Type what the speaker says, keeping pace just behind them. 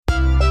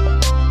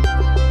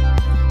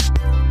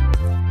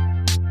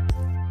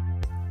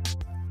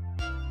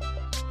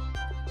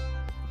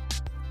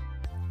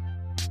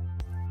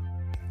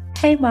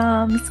Hey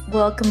moms,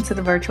 welcome to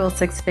the Virtual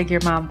Six Figure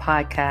Mom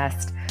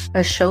Podcast,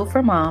 a show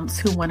for moms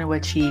who want to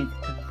achieve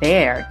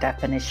their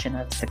definition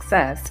of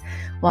success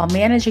while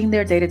managing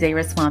their day-to-day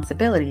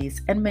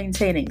responsibilities and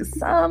maintaining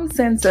some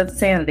sense of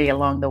sanity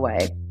along the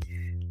way.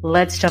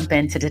 Let's jump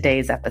into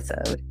today's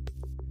episode.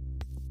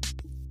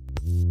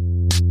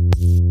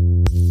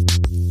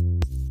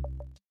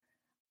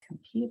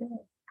 Computer.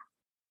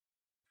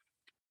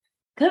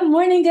 Good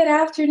morning, good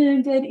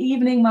afternoon, good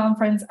evening, mom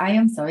friends. I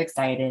am so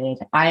excited.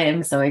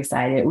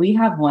 We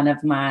have one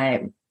of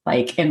my,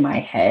 in my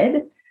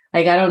head,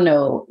 I don't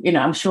know,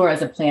 I'm sure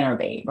as a planner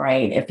babe,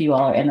 right? If you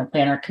all are in the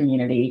planner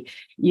community,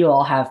 you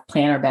all have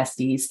planner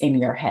besties in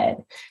your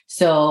head.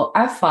 So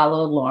I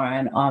followed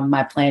Lauren on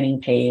my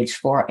planning page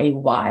for a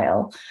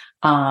while.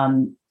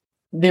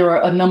 There were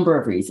a number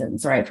of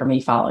reasons, right, for me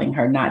following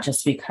her, not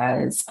just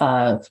because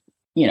of,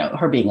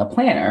 her being a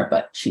planner,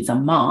 but she's a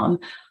mom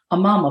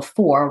of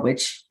four,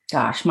 which,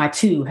 gosh, my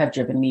two have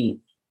driven me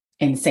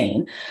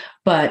insane.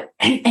 But,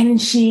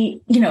 and she,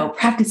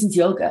 practices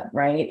yoga,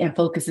 right? And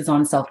focuses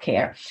on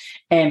self-care.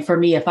 And for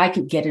me, if I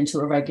could get into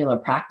a regular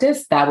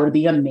practice, that would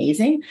be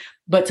amazing.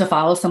 But to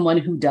follow someone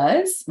who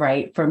does,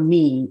 right? For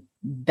me,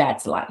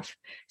 that's life.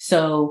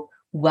 So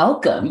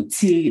welcome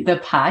to the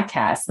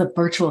podcast, the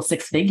Virtual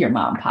Six Figure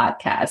Mom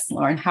Podcast.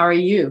 Lauren, how are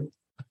you?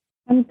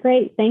 I'm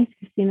great. Thanks,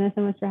 Christina,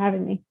 so much for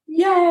having me.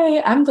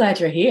 Yay. I'm glad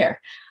you're here.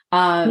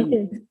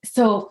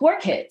 So 4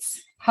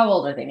 kids, how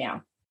old are they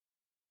now?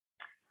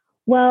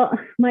 Well,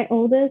 my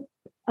oldest,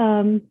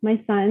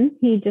 my son,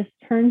 he just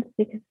turned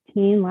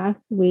 16 last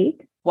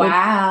week.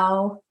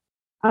 Wow.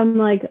 I'm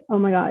like, oh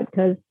my God,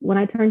 because when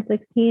I turned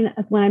 16,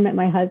 that's when I met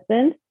my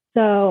husband.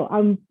 So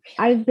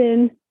I've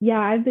been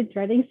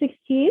dreading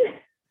 16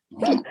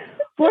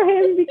 for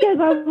him because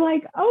I'm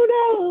like,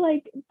 oh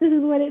no, this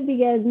is when it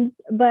begins.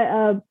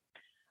 But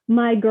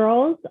my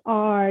girls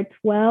are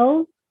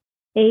 12,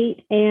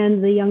 8,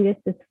 and the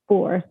youngest is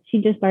 4.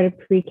 She just started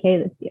pre-K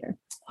this year.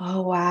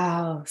 Oh,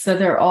 wow. So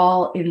they're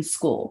all in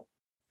school.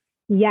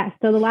 Yes.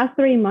 So the last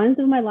 3 months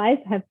of my life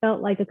have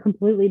felt like a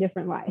completely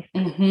different life.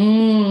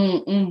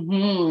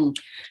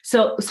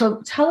 So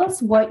tell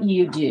us what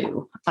you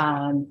do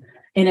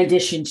in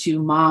addition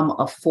to mom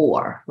of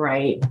 4,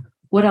 right?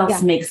 What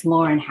else makes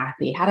Lauren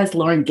happy? How does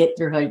Lauren get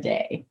through her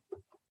day?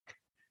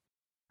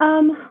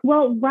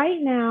 Well,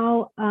 right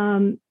now,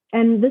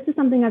 and this is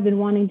something I've been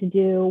wanting to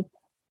do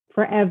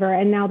forever.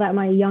 And now that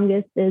my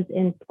youngest is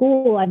in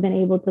school, I've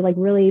been able to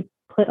really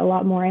put a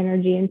lot more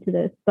energy into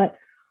this. But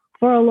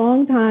for a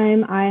long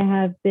time, I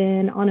have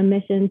been on a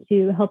mission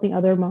to helping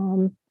other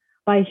moms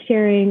by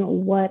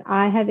sharing what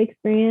I have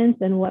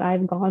experienced and what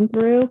I've gone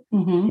through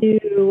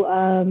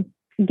to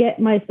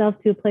get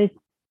myself to a place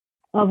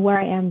of where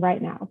I am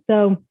right now.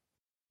 So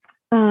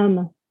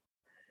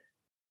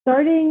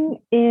starting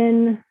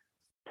in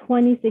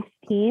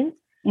 2016,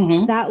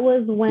 that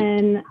was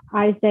when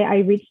I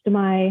reached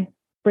my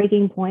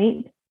breaking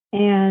point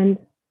and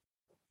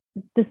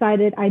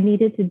decided I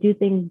needed to do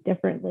things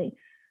differently.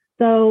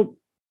 So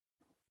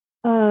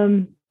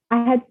I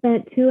had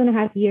spent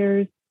 2.5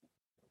 years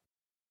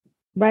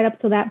right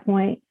up to that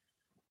point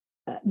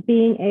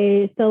being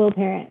a solo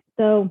parent.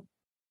 So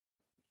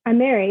I'm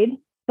married,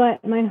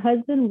 but my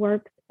husband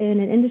works in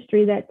an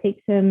industry that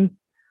takes him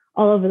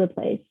all over the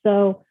place.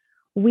 So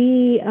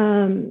we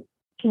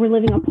were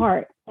living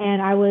apart, and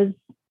I was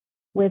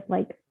with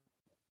a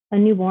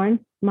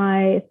newborn.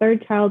 My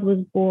third child was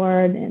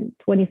born in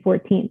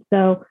 2014.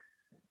 So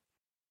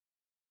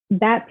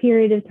that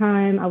period of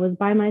time, I was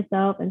by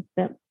myself and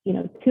spent,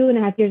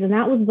 2.5 years. And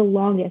that was the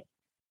longest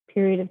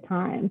period of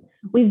time.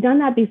 We've done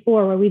that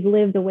before where we've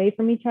lived away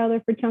from each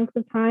other for chunks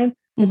of time.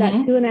 But that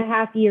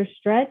 2.5 year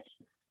stretch,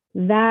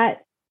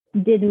 that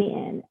did me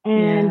in.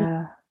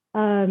 And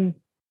I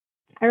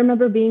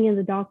remember being in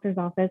the doctor's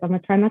office. I'm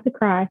going to try not to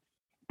cry.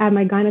 At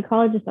my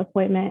gynecologist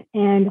appointment,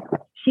 and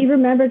she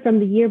remembered from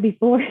the year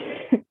before.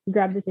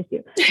 Grab the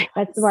tissue.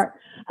 That's smart.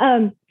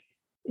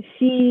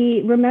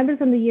 She remembered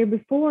from the year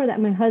before that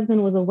my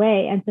husband was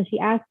away, and so she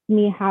asked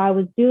me how I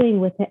was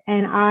doing with it,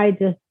 and I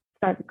just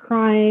started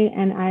crying,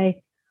 and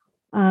I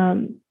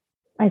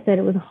said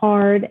it was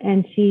hard,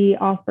 and she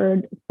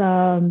offered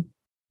some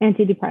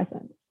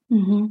antidepressants.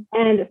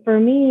 And for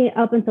me,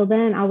 up until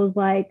then, I was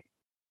like,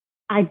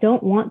 I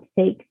don't want to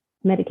take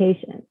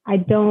medication. I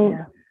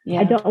don't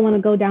want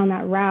to go down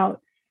that route.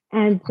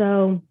 And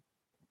so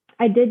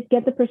I did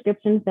get the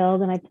prescription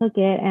filled, and I took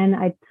it, and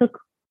I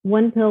took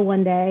one pill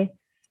one day.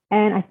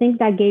 And I think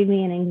that gave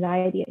me an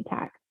anxiety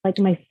attack,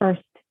 my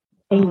first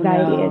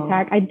anxiety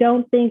attack. I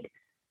don't think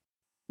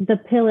the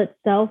pill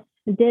itself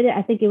did it.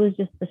 I think it was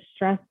just the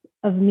stress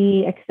of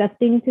me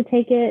accepting to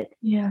take it.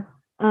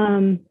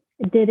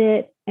 Did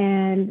it.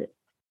 And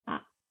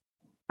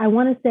I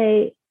want to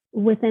say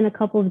within a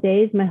couple of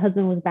days, my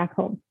husband was back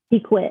home. He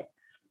quit.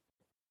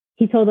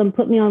 He told them,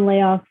 put me on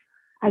layoff.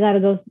 I got to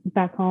go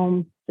back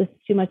home. This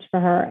is too much for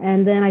her.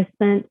 And then I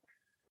spent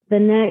the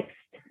next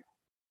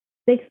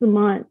 6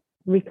 months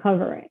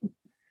recovering.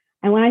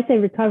 And when I say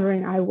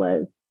recovering, I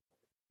was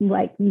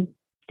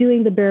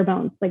doing the bare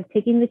bones,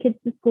 taking the kids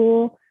to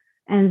school,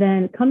 and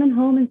then coming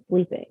home and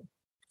sleeping.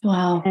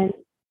 Wow. And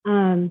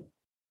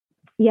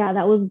yeah,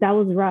 that was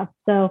rough.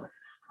 So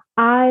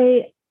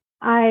I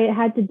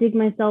had to dig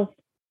myself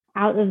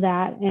out of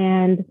that,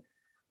 and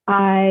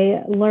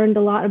I learned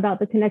a lot about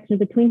the connection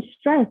between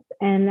stress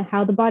and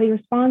how the body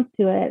responds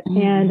to it.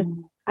 Mm-hmm.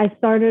 And I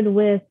started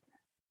with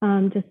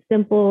just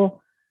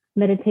simple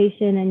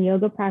meditation and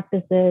yoga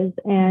practices,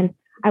 and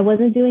I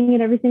wasn't doing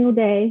it every single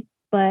day,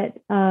 but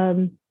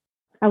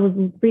I was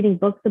reading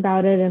books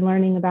about it and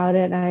learning about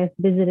it. And I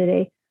visited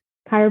a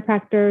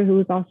chiropractor who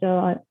was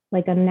also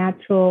a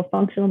natural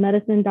functional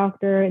medicine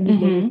doctor, and he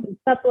gave me some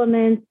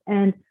supplements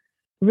and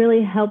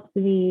really helped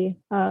me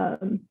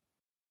to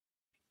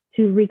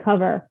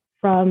recover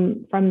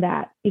from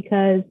that.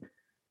 Because,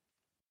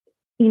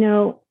 you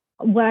know,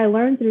 what I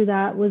learned through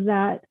that was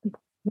that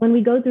when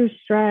we go through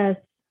stress,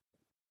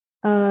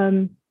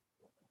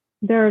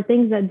 there are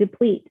things that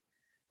deplete.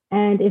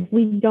 And if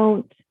we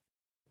don't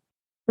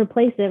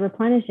replace it,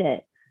 replenish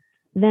it,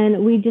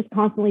 then we just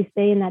constantly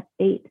stay in that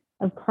state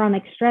of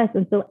chronic stress.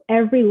 And so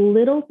every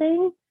little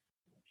thing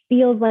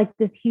feels like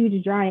this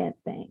huge giant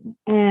thing.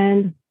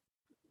 And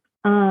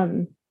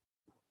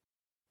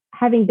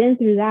having been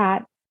through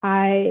that,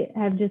 I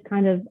have just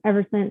kind of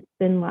ever since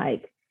been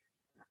like,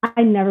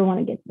 I never want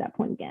to get to that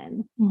point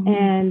again. Mm-hmm.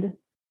 And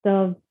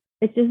so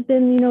it's just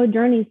been, you know, a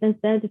journey since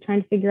then to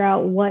trying to figure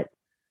out what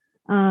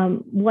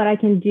I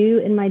can do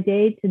in my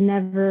day to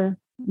never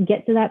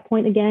get to that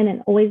point again,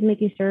 and always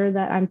making sure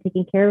that I'm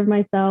taking care of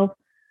myself.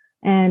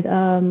 And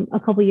a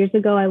couple of years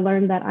ago, I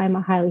learned that I'm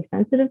a highly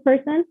sensitive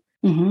person.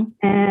 Mm-hmm.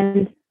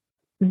 And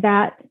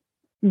that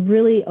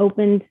really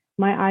opened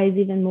my eyes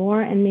even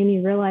more and made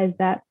me realize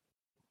that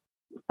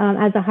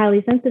as a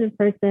highly sensitive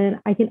person,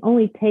 I can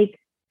only take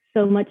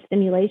so much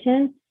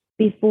stimulation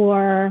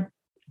before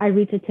I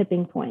reach a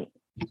tipping point.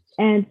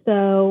 And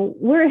so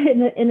we're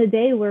in a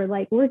day where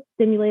we're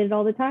stimulated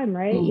all the time,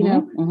 right? Mm-hmm, you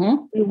know, mm-hmm.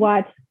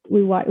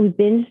 we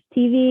binge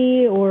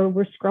TV, or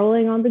we're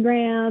scrolling on the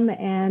gram.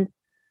 And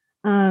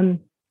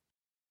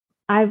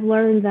I've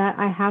learned that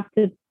I have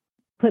to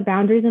put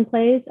boundaries in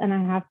place, and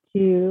I have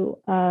to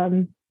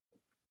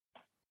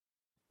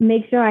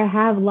make sure I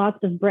have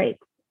lots of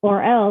breaks,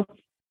 or else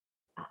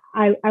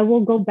I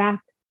will go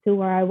back to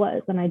where I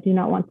was, and I do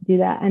not want to do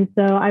that. And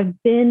so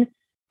I've been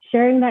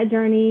sharing that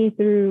journey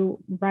through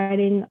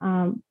writing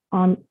on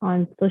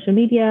social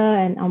media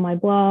and on my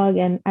blog,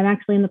 and I'm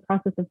actually in the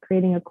process of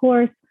creating a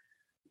course.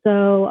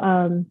 So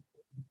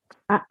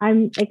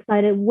I'm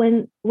excited.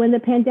 When the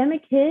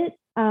pandemic hit,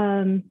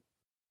 I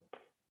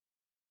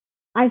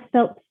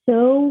felt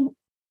so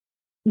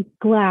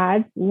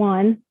glad,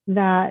 one,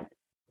 that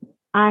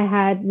I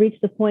had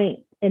reached the point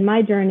in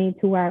my journey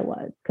to where I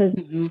was, because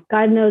mm-hmm.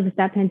 God knows if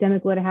that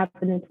pandemic would have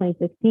happened in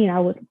 2016, I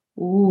would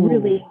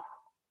really,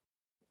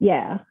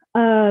 yeah.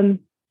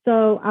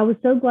 So I was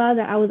so glad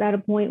that I was at a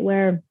point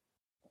where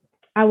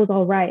I was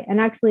all right.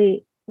 And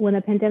actually, when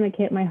the pandemic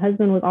hit, my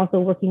husband was also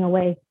working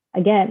away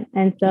again.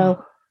 And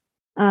so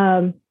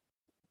I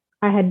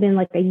had been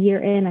like a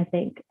year in, I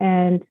think,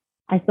 and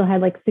I still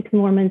had like 6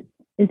 more months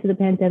into the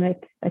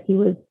pandemic that he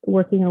was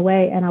working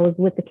away, and I was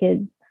with the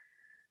kids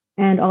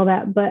and all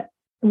that. But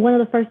one of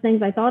the first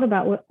things I thought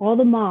about were all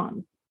the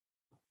moms,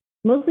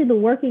 mostly the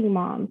working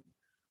moms,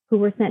 who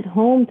were sent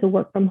home to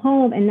work from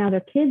home, and now their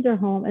kids are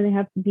home and they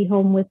have to be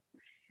home with,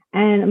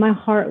 and my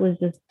heart was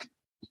just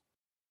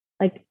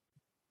like,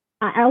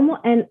 I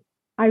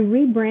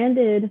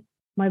rebranded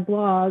my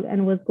blog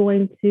and was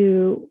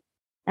launching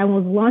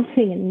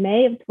in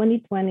May of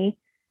 2020,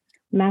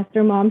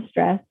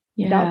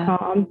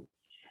 mastermomstress.com.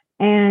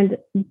 And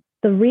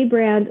the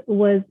rebrand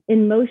was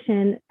in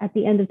motion at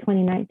the end of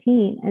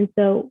 2019. And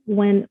so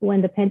when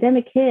the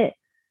pandemic hit,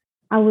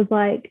 I was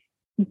like,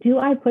 do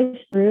I push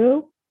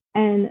through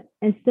and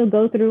still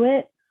go through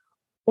it?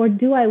 Or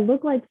do I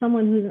look like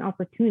someone who's an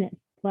opportunist?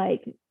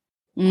 And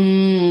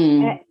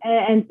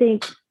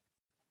think,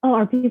 oh,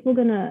 are people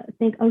going to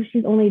think, oh,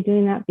 she's only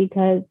doing that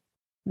because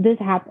this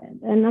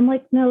happened? And I'm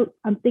like, no,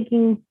 I'm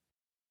thinking,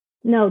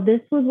 no,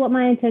 this was what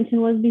my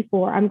intention was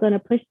before. I'm going to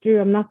push through.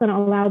 I'm not going to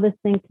allow this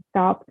thing to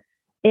stop.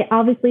 It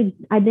obviously,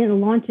 I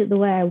didn't launch it the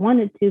way I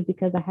wanted to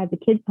because I had the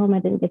kids home. I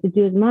didn't get to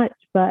do as much,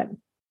 but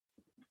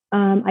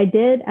I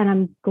did. And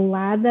I'm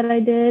glad that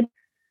I did,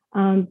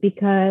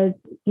 because,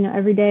 you know,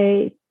 every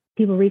day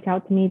people reach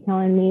out to me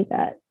telling me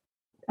that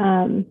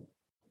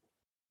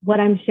what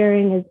I'm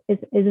sharing is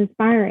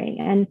inspiring.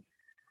 And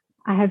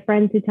I have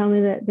friends who tell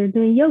me that they're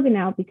doing yoga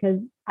now because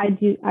I've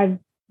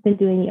been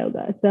doing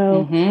yoga.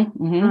 So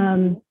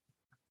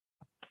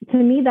to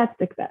me, that's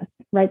success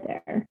right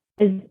there,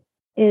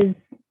 is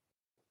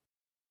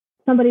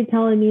somebody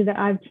telling me that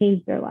I've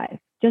changed their life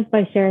just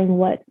by sharing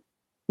what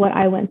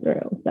I went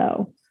through.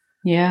 So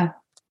yeah.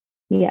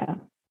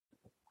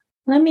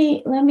 Let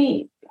me.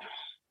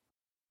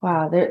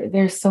 Wow,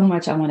 there's so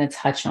much I want to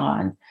touch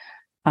on.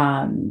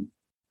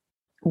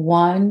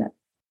 One,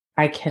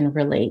 I can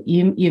relate.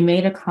 You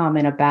made a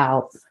comment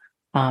about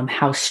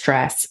how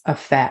stress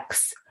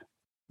affects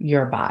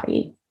your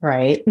body,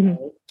 right?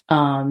 Mm-hmm.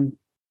 And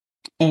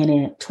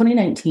in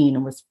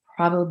 2019 was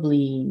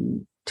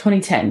probably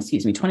 2010,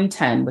 excuse me,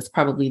 2010 was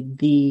probably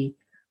the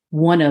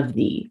one of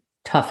the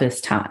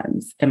toughest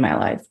times in my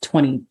life.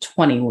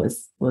 2020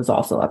 was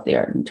also up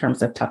there in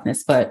terms of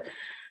toughness, but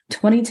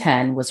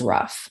 2010 was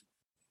rough.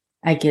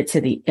 I get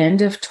to the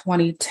end of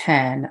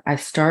 2010. I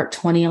start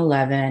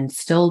 2011,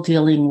 still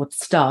dealing with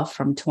stuff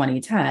from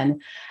 2010.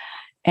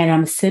 And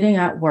I'm sitting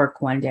at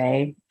work one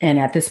day. And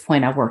at this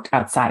point, I worked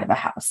outside of the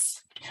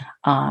house.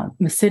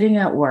 I'm sitting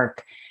at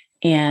work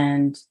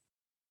and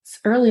it's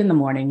early in the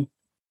morning.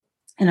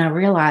 And I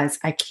realize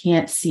I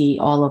can't see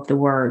all of the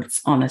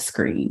words on the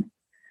screen.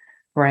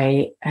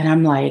 Right. And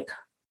I'm like,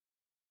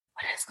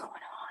 what is going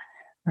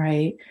on?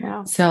 Right.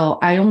 Wow. So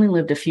I only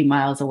lived a few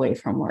miles away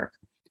from work.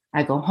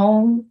 I go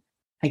home.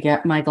 I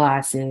get my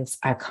glasses.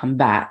 I come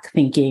back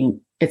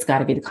thinking it's got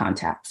to be the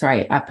contacts,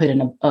 right? I put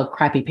in a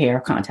crappy pair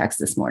of contacts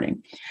this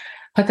morning,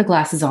 put the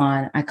glasses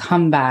on. I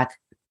come back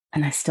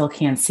and I still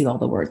can't see all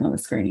the words on the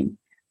screen,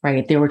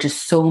 right? There were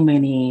just so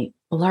many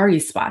blurry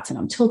spots and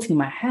I'm tilting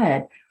my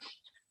head.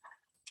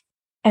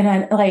 And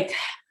I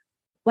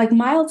like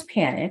mild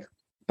panic,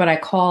 but I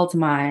called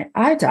my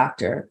eye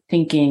doctor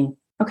thinking,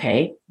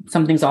 okay,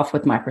 something's off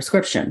with my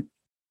prescription.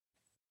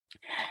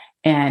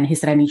 And he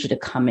said, I need you to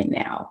come in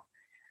now.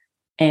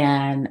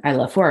 And I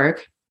left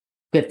work.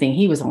 Good thing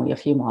he was only a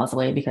few miles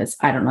away because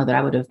I don't know that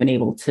I would have been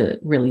able to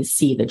really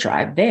see the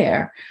drive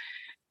there.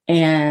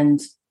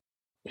 And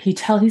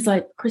he's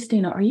like,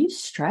 Christina, are you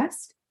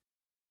stressed?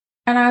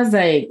 And I was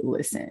like,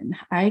 listen,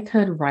 I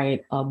could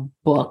write a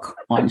book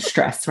on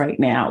stress right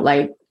now.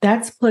 Like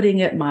that's putting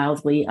it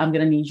mildly. I'm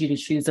going to need you to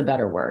choose a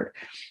better word.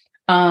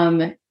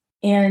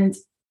 And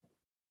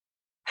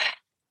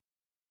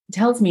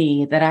tells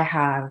me that I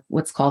have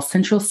what's called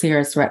central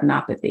serous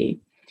retinopathy.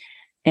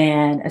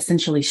 And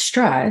essentially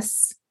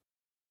stress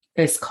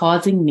is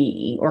causing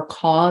me or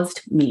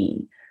caused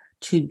me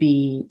to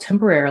be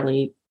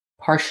temporarily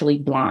partially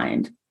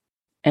blind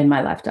in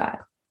my left eye.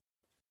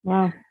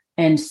 Wow.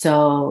 And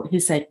so he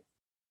said,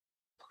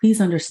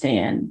 please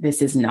understand,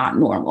 this is not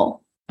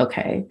normal.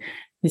 Okay.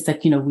 He's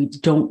like, we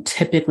don't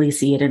typically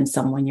see it in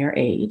someone your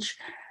age.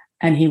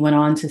 And he went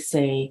on to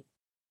say,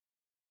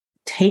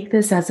 take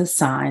this as a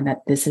sign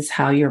that this is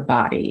how your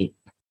body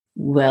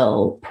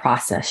will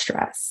process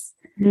stress.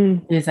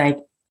 He's like,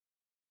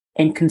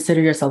 and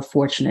consider yourself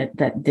fortunate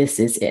that this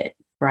is it,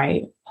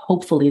 right?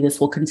 Hopefully this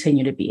will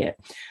continue to be it.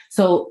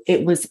 So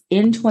it was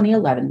in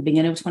 2011,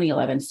 beginning of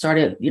 2011,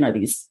 started,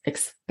 these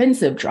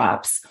expensive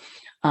drops,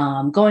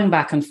 going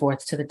back and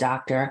forth to the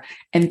doctor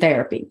and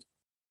therapy.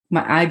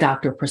 My eye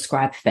doctor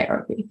prescribed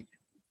therapy.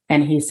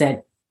 And he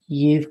said,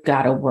 you've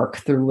got to work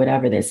through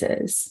whatever this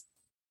is.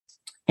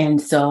 And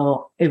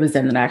so it was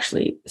then that I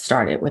actually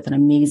started with an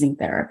amazing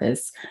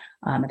therapist.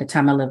 At the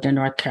time I lived in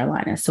North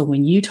Carolina. So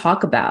when you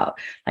talk about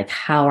like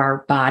how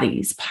our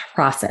bodies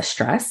process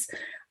stress,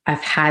 I've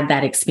had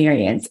that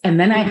experience. And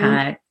then I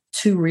had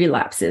 2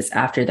 relapses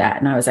after that.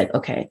 And I was like,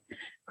 okay,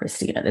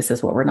 Christina, this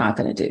is what we're not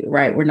going to do,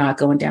 right? We're not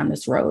going down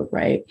this road,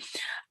 right?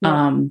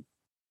 Yeah.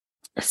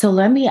 So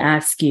let me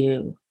ask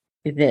you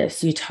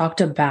this. You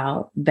talked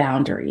about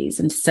boundaries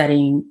and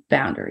setting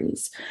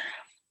boundaries.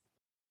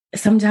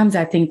 Sometimes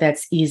I think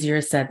that's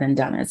easier said than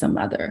done as a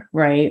mother,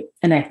 right?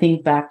 And I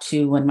think back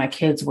to when my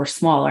kids were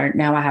smaller.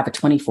 Now I have a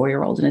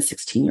 24-year-old and a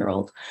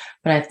 16-year-old.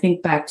 But I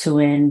think back to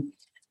when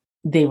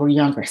they were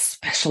younger,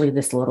 especially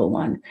this little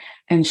one.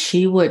 And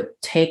she would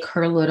take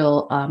her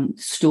little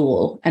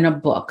stool and a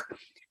book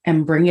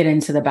and bring it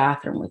into the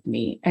bathroom with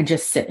me and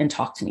just sit and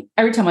talk to me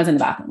every time I was in the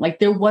bathroom. Like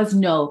there was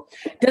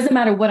doesn't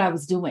matter what I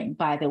was doing,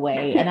 by the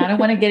way. And I don't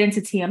want to get into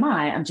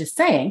TMI. I'm just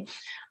saying,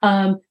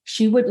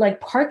 she would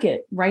like park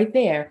it right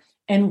there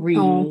and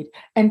read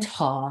and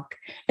talk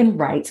and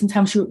write.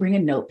 Sometimes she would bring a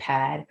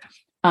notepad.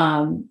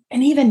 And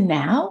even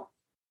now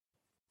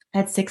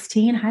at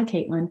 16, hi,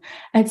 Caitlin,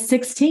 at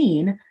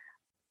 16,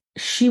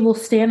 she will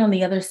stand on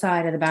the other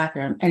side of the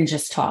bathroom and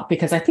just talk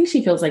because I think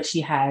she feels like she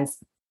has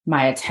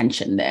my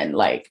attention then.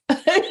 Like,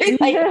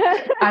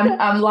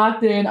 I'm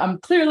locked in. I'm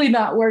clearly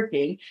not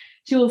working.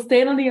 She will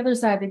stand on the other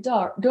side of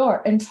the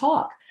door and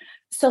talk.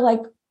 So like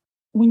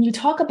when you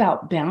talk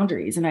about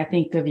boundaries and I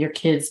think of your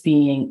kids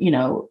being,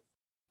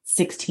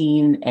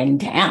 16 and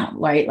down,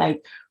 right?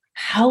 Like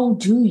how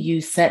do you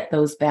set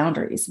those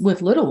boundaries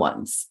with little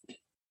ones?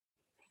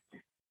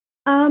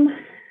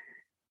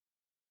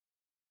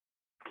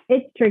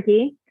 It's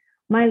tricky.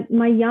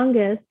 My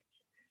youngest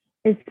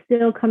is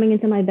still coming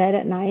into my bed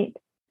at night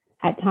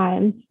at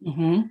times.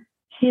 Mm-hmm.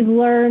 She's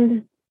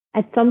learned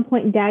at some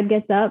point dad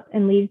gets up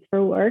and leaves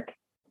for work.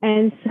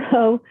 And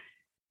so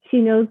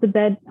she knows the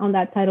bed on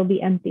that side will be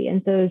empty.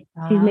 And so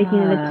she's making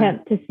an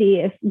attempt to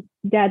see if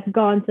dad's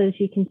gone so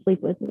she can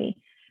sleep with me.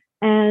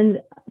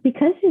 And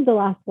because she's the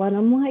last one,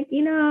 I'm like,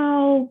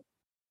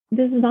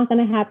 this is not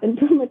going to happen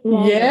for much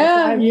longer.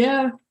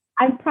 Yeah.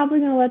 I'm probably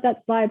going to let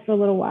that slide for a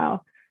little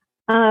while.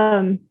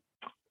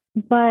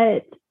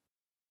 But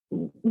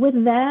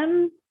with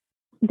them,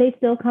 they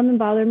still come and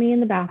bother me in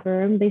the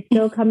bathroom. They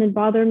still come and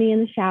bother me in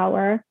the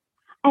shower.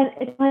 And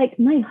it's like,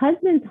 my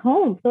husband's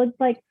home. So it's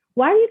like,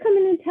 why are you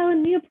coming and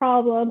telling me a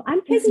problem? I'm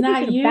It's taking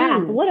not you to the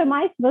bath. you. What am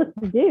I supposed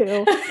to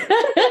do?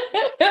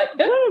 What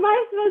am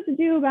I supposed to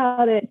do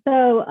about it?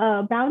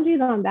 So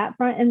boundaries on that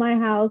front in my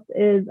house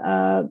is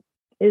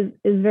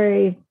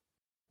very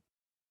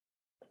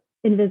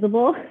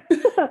invisible.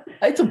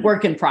 It's a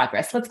work in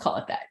progress. Let's call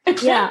it that.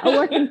 Yeah, a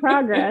work in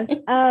progress.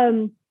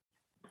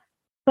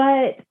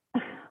 But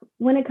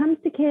when it comes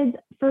to kids,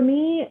 for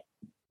me,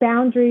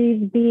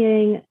 boundaries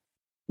being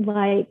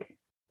like,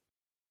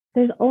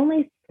 there's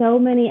only so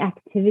many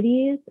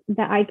activities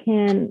that I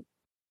can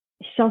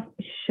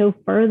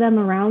chauffeur them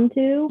around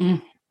to.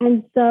 Mm.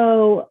 And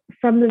so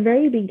from the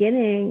very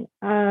beginning,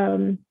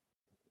 I've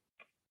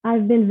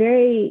been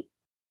very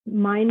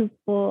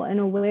mindful and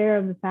aware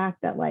of the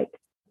fact that like,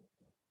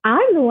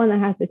 I'm the one that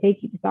has to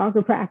take you to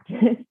soccer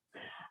practice.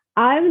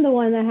 I'm the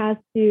one that has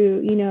to,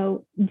 you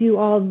know, do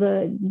all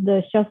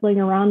the shuffling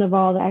around of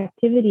all the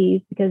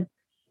activities because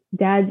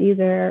dad's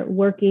either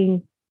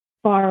working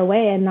far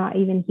away and not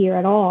even here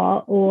at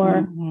all,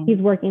 or he's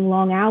working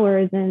long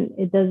hours and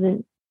it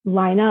doesn't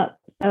line up.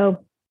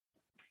 So,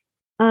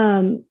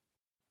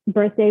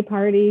 birthday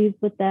parties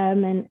with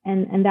them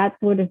and that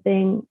sort of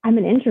thing. I'm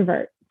an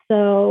introvert.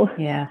 So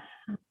yeah,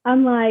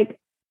 I'm like,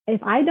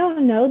 if I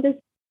don't know this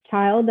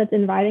child that's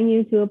inviting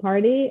you to a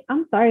party,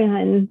 I'm sorry,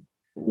 hun,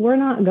 we're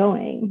not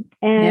going.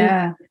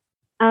 And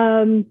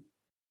my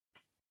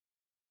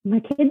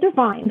kids are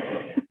fine.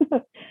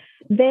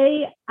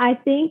 I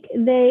think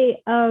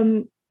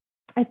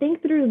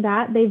through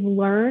that they've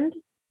learned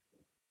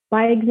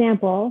by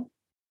example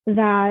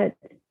that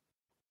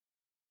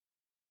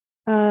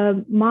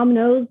mom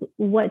knows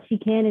what she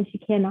can and she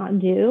cannot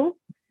do.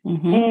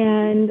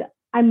 And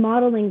I'm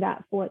modeling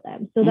that for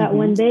them so that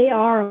when they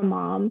are a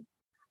mom,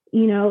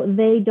 you know,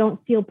 they don't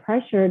feel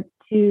pressured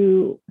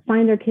to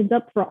sign their kids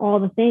up for all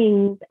the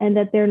things and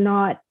that they're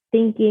not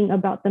thinking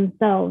about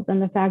themselves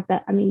and the fact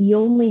that, I mean, you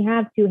only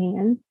have two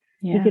hands.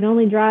 Yeah. You can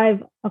only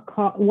drive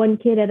one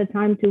kid at a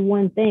time to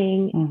one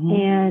thing.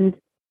 And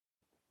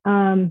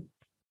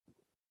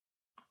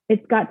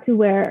it's got to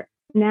where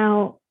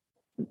now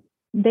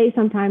they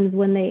sometimes,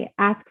 when they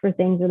ask for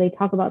things or they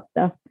talk about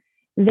stuff,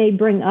 they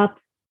bring up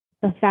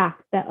the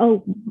fact that,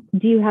 oh,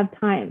 do you have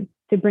time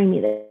to bring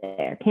me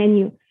there? Can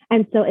you?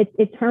 And so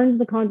it turns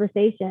the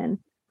conversation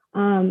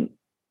and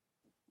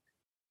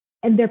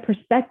their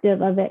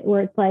perspective of it,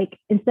 where it's like,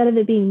 instead of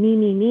it being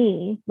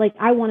me, like,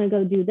 I want to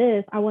go do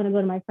this, I want to go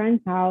to my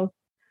friend's house,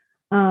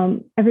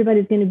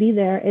 everybody's going to be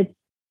there. It's,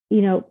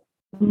 you know,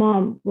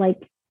 mom,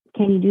 like,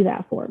 can you do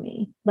that for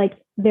me? Like,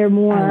 they're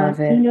more, I love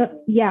it. You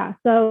know, yeah.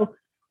 So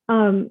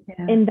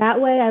in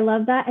that way, I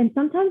love that. And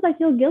sometimes I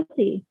feel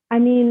guilty. I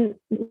mean,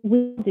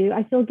 we do.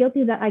 I feel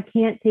guilty that I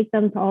can't take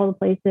them to all the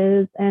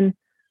places. And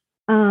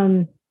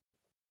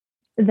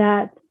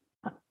that,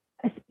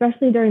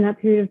 especially during that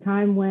period of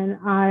time when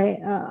I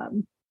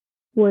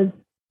was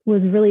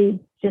really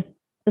just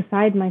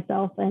beside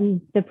myself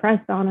and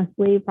depressed,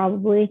 honestly,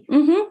 probably,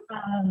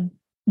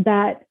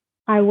 that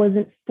I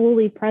wasn't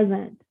fully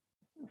present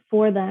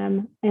for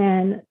them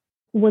and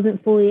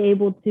wasn't fully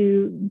able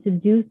to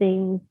do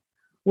things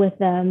with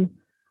them.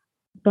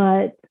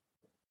 But,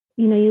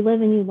 you know, you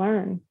live and you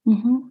learn.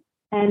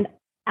 And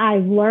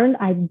I've learned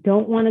I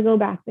don't want to go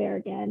back there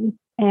again.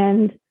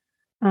 And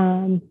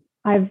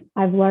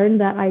I've learned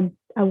that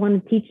I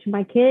want to teach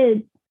my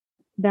kids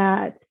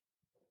that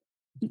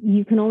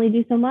you can only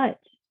do so much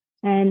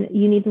and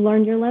you need to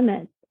learn your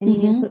limits and you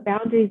need to put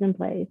boundaries in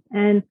place.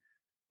 And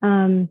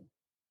the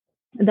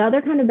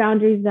other kind of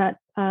boundaries that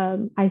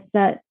I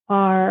set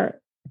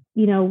are,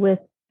 you know, with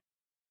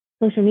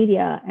social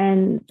media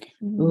and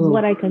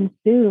what I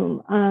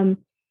consume. I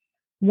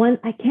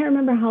can't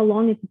remember how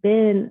long it's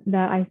been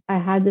that I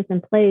had this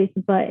in place,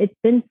 but it's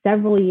been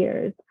several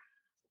years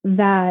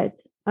that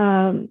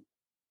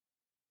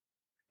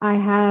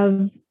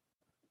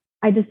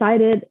I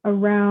decided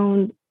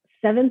around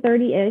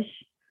 7:30-ish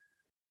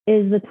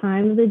is the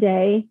time of the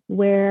day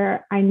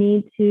where I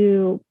need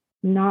to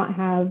not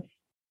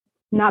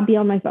be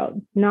on my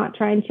phone, not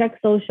try and check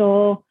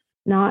social,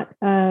 not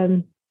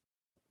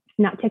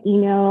check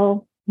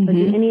email or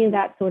do any of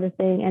that sort of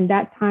thing. And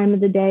that time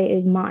of the day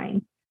is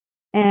mine.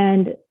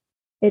 And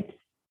it's,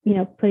 you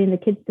know, putting the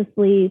kids to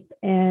sleep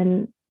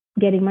and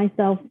getting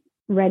myself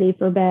ready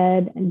for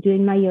bed and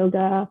doing my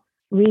yoga,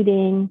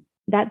 reading,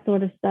 that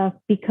sort of stuff.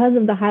 Because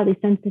of the highly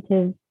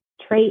sensitive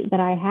trait that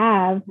I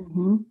have,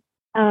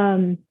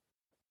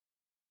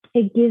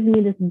 it gives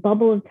me this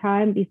bubble of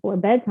time before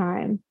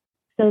bedtime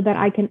so that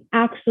I can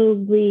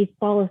actually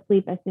fall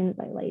asleep as soon as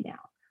I lay down.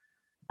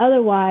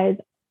 Otherwise,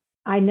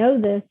 I know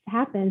this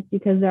happens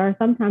because there are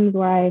some times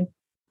where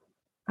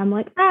I'm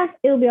like,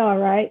 it'll be all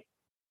right.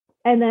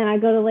 And then I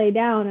go to lay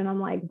down and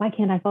I'm like, why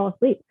can't I fall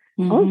asleep?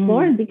 Oh, it's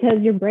bored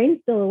because your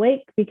brain's still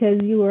awake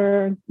because you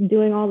were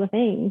doing all the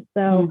things.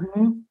 So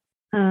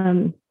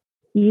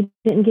you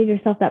didn't give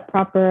yourself that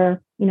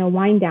proper, you know,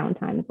 wind down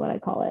time is what I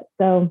call it.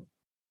 So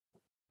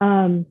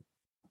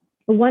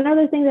one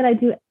other thing that I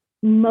do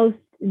most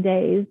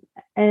days,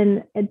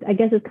 and I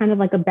guess it's kind of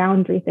like a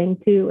boundary thing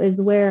too, is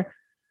where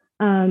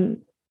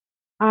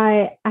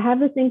I have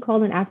this thing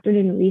called an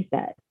afternoon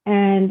reset.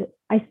 And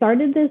I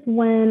started this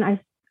when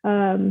I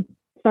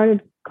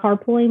started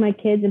carpooling my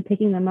kids and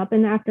picking them up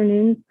in the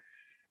afternoons.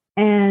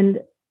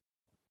 And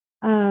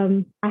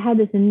I had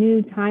this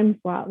new time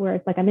slot where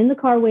it's like I'm in the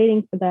car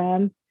waiting for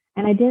them,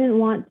 and I didn't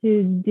want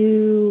to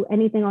do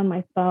anything on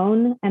my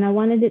phone, and I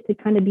wanted it to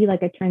kind of be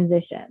like a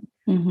transition.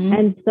 Mm-hmm.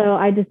 And so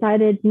I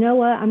decided, you know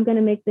what, I'm going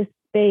to make this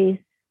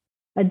space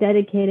a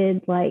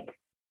dedicated like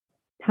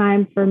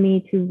time for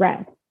me to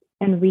rest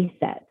and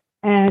reset.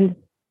 And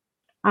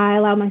I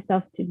allow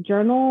myself to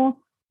journal,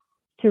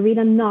 to read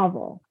a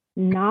novel,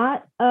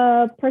 not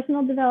a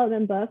personal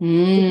development book,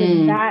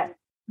 because that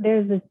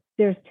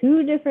there's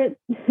two different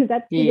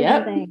that's two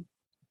different things.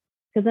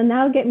 Because then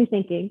that'll get me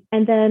thinking.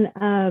 And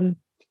then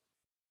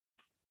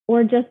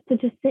or just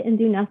sit and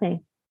do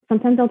nothing.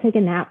 Sometimes I'll take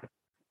a nap,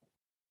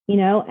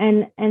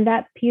 and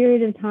that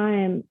period of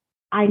time,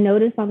 I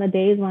notice on the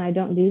days when I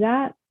don't do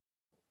that,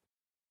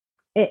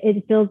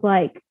 it feels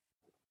like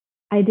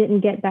I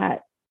didn't get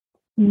that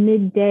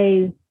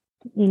midday,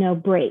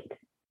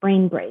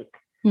 brain break.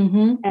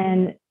 Mm-hmm.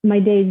 And my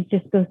days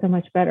just go so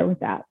much better with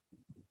that.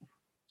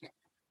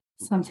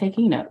 So I'm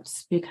taking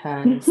notes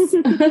because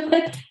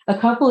a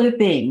couple of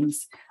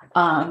things.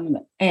 And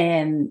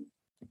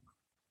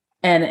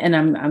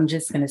I'm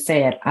just going to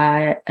say it.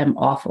 I am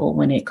awful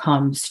when it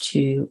comes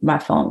to my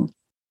phone.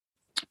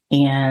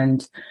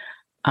 And,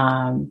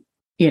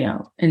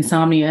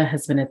 insomnia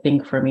has been a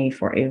thing for me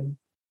for a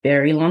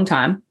very long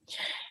time.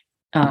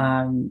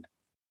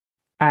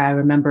 I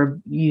remember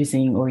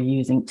taking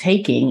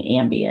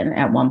Ambien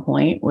at one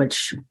point,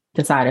 which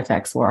the side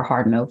effects were a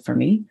hard no for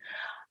me.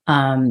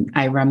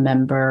 I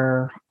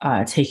remember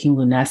taking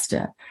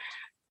Lunesta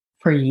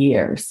for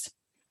years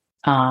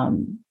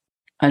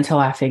until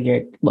I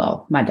figured,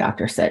 well, my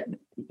doctor said,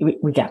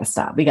 we got to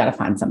stop. We got to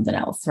find something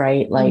else,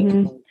 right? Like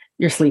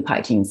your sleep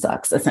hygiene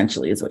sucks,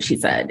 essentially, is what she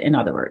said, in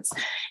other words.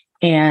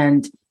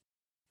 And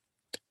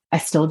I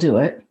still do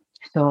it.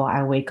 So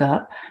I wake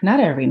up, not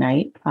every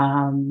night,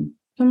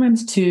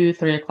 sometimes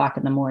 2-3 o'clock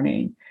in the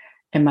morning,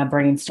 and my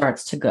brain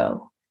starts to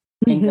go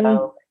and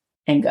go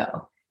and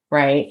go.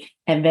 Right.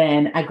 And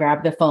then I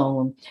grab the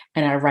phone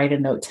and I write a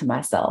note to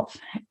myself.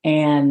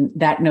 And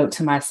that note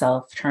to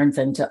myself turns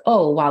into,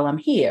 oh, while I'm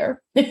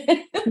here.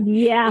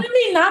 Yeah. Let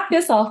me knock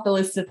this off the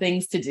list of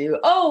things to do.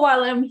 Oh,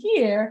 while I'm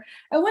here,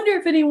 I wonder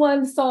if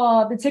anyone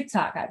saw the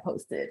TikTok I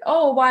posted.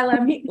 Oh, while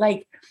I'm here.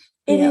 Like,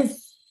 it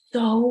is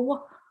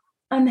so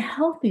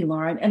unhealthy,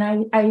 Lauren.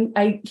 And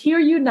I hear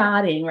you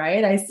nodding,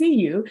 right? I see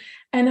you.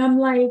 And I'm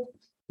like,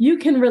 you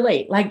can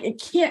relate. Like, it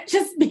can't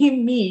just be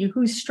me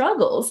who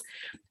struggles.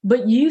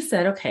 But you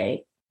said,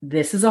 okay,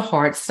 this is a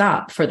hard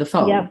stop for the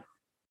phone.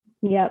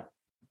 Yep.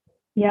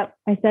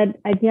 I said,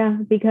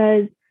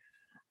 because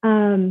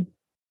I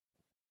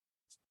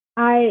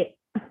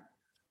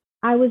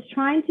was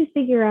trying to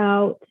figure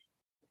out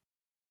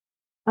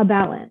a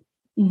balance.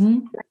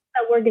 Mm-hmm.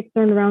 That word gets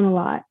thrown around a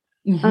lot.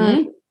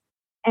 Mm-hmm.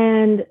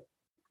 And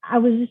I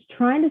was just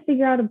trying to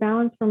figure out a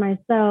balance for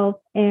myself.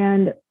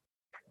 And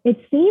it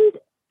seemed,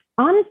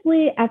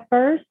 honestly, at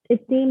first,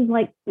 it seemed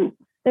like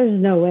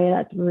there's no way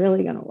that's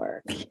really going to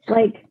work.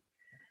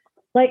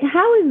 Like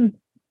how is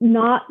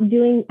not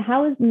being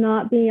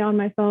on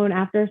my phone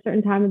after a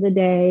certain time of the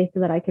day so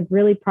that I could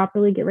really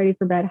properly get ready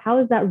for bed? How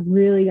is that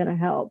really going to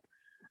help?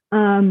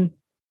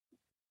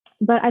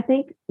 But I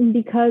think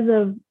because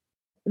of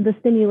the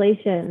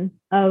stimulation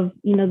of,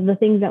 the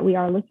things that we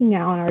are looking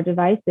at on our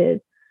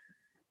devices,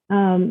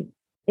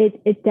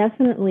 it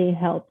definitely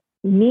helps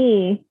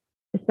me,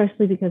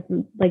 especially because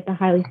like the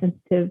highly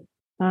sensitive,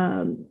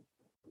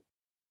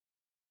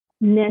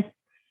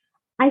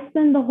 I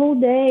spend the whole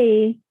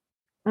day,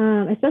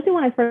 especially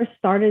when I first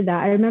started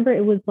that. I remember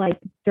it was like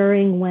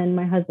during when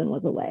my husband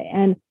was away,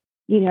 and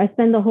I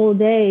spend the whole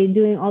day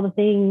doing all the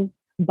things,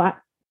 but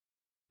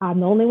I'm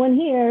the only one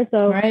here,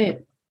 so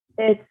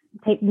it's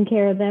taking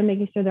care of them,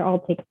 making sure they're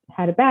all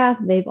had a bath,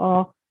 they've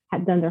all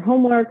had done their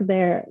homework,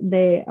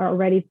 they are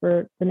ready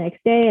for the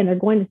next day, and they're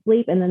going to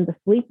sleep, and then the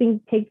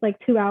sleeping takes like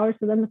 2 hours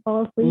for them to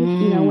fall asleep.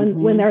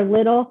 When they're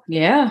little,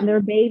 and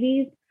they're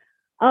babies.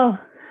 Oh,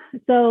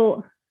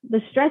 so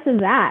the stress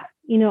of that,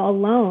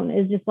 alone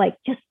is just like,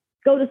 just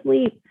go to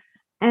sleep.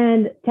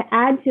 And to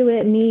add to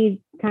it,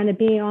 me kind of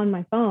being on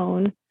my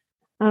phone,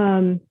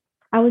 I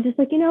was just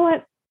like, you know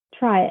what,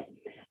 try it.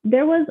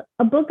 There was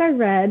a book I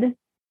read,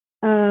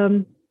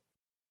 her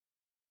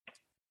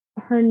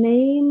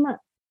name,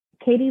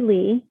 Katie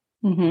Lee,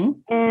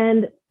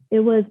 and it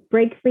was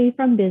Break Free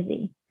from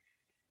Busy.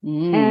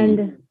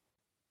 And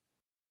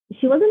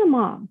she wasn't a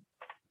mom,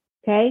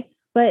 okay?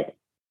 But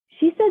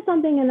she said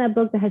something in that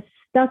book that has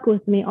stuck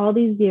with me all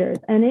these years.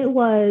 And it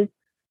was,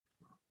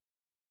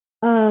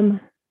 I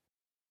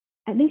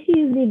think she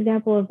used the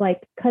example of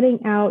like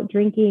cutting out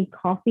drinking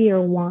coffee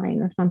or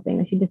wine or something,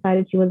 and she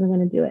decided she wasn't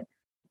going to do it.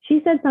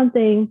 She said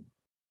something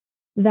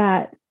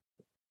that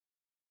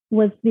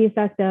was the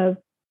effect of,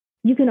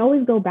 you can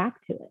always go back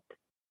to it.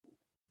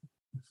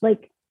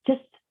 Like,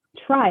 just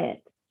try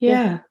it.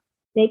 Yeah. Just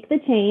make the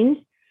change.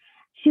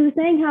 she was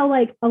saying how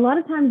like a lot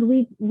of times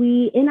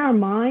we in our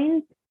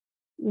minds,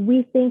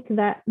 we think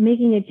that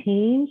making a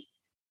change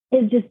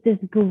is just this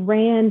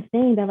grand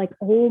thing that like,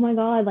 oh my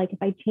God, like if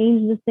I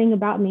change this thing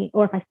about me,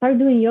 or if I start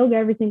doing yoga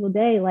every single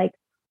day, like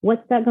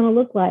what's that going to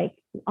look like?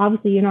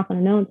 Obviously, you're not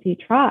going to know until you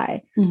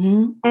try.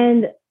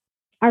 And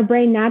our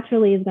brain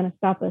naturally is going to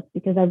stop us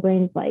because our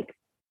brain's like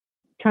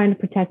trying to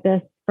protect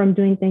us from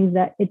doing things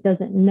that it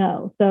doesn't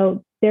know.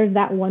 So there's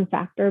that one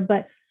factor,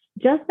 but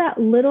just that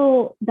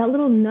little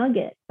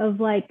nugget of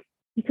like,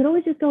 you could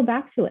always just go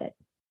back to it.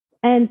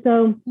 And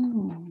so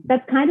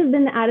that's kind of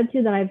been the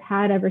attitude that I've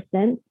had ever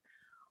since.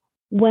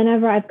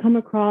 Whenever I've come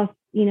across,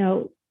 you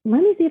know,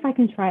 let me see if I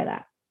can try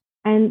that.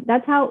 And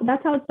that's how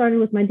it started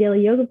with my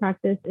daily yoga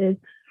practice. Is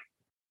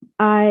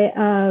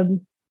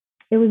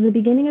it was the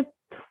beginning of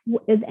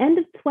the end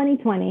of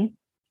 2020,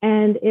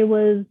 and it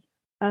was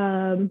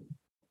I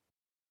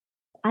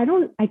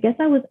guess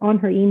I was on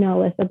her email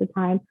list at the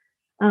time,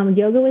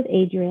 Yoga with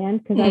Adrienne,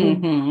 because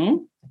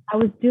I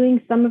was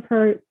doing some of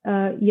her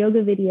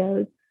yoga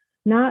videos,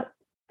 not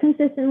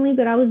consistently,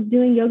 but I was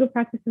doing yoga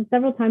practices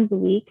several times a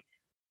week.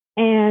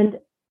 And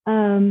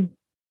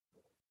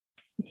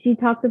she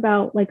talked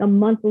about like a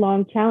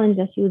month-long challenge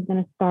that she was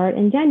going to start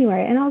in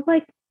January. And I was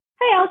like,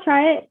 hey, I'll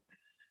try it.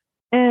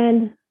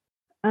 And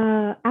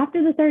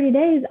after the 30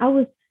 days, I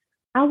was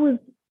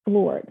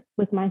floored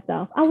with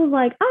myself. I was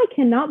like, I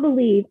cannot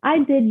believe I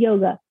did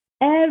yoga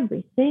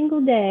every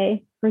single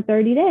day for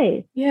 30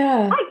 days.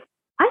 Yeah.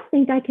 I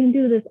think I can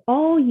do this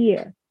all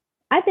year.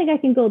 I think I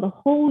can go the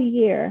whole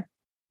year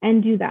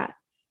and do that.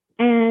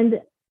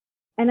 And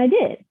I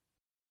did.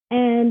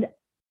 And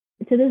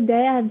to this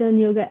day, I have done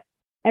yoga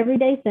every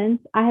day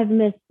since. I have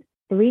missed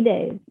 3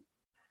 days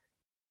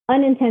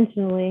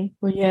unintentionally.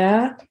 Well,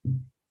 yeah.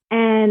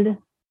 And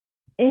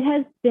it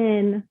has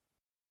been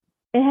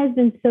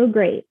so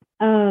great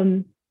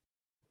to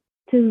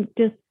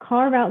just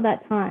carve out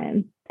that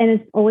time. And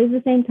it's always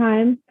the same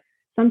time.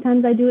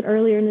 Sometimes I do it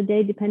earlier in the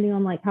day, depending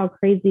on like how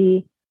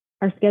crazy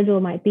our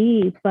schedule might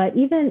be. But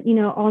even, you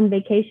know, on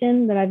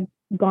vacation that I've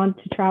gone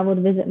to travel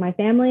to visit my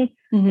family,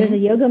 there's a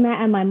yoga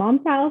mat at my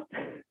mom's house.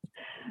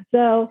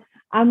 So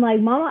I'm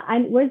like, Mama,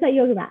 where's that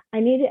yoga mat? I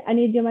need it. I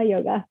need to do my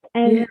yoga.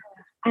 And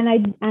I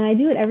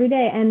do it every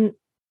day. And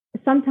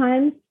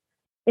sometimes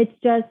it's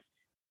just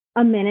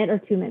a minute or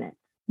 2 minutes,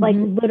 like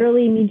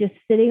literally me just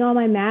sitting on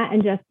my mat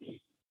and just,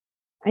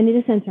 I need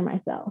to center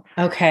myself.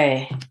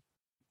 Okay.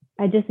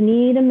 I just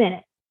need a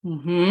minute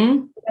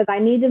because I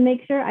need to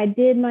make sure I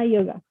did my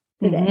yoga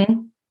today.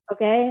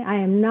 Okay. I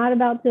ain't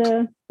about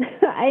to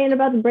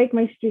break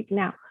my streak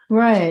now.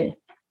 Right.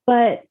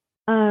 But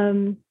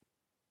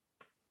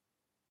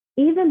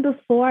even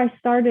before I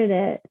started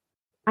it,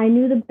 I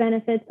knew the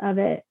benefits of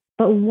it.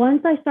 But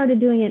once I started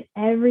doing it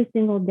every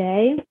single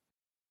day,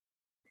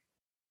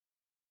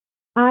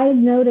 I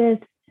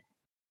noticed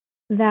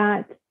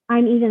that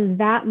I'm even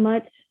that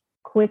much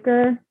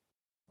quicker,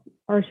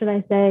 or should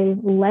I say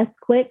less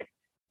quick,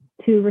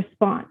 to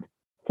respond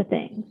to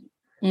things.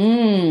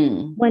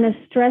 When a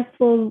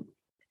stressful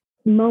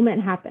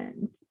moment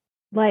happens,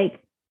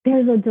 like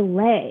there's a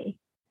delay.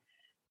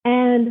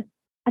 And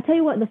I tell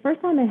you what, the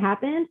first time it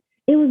happened,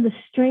 it was the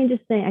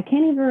strangest thing. I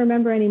can't even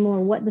remember anymore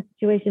what the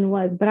situation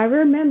was, but I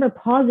remember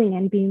pausing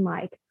and being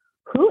like,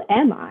 who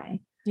am I?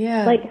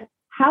 Yeah. Like,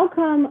 how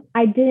come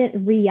I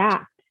didn't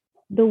react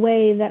the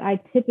way that I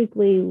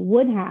typically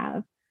would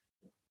have?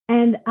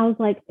 And I was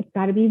like, it's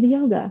got to be the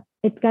yoga.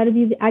 It's got to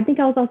be, I think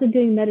I was also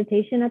doing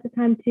meditation at the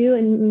time too.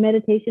 And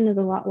meditation is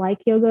a lot like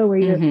yoga, where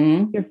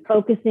you're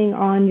focusing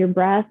on your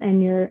breath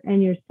and you're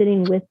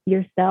sitting with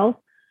yourself.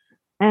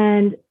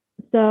 And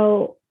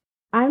so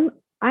I'm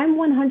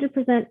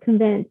 100%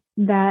 convinced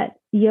that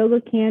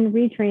yoga can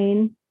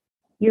retrain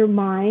your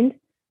mind,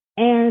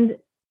 and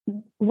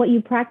what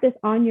you practice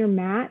on your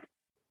mat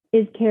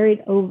is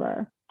carried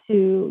over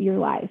to your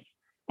life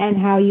and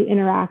how you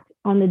interact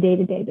on the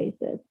day-to-day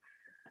basis.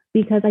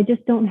 Because I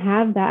just don't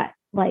have that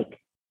like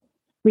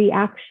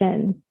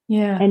reaction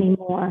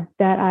anymore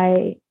that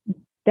I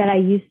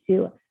used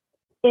to.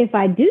 If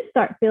I do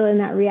start feeling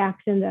that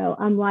reaction though,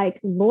 I'm like,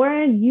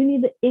 Lauren, you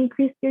need to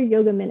increase your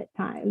yoga minute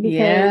time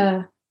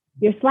because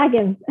you're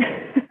slacking.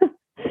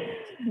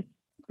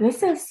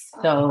 This is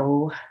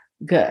so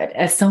good.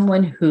 As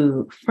someone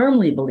who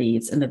firmly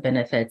believes in the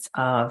benefits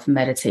of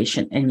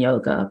meditation and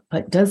yoga,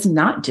 but does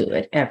not do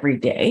it every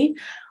day,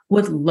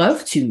 would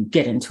love to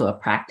get into a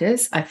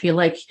practice. I feel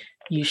like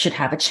you should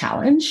have a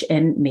challenge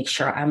and make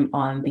sure I'm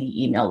on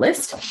the email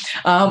list.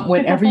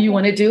 Whenever you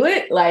want to do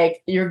it,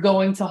 like you're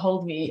going to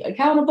hold me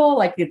accountable,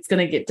 like it's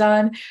going to get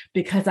done,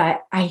 because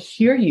I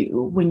hear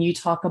you when you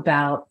talk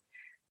about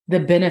the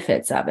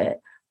benefits of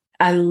it.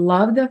 I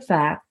love the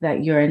fact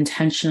that you're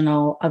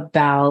intentional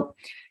about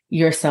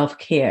your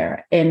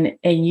self-care. And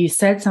you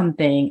said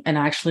something, and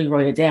I actually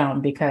wrote it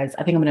down because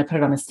I think I'm going to put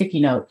it on a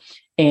sticky note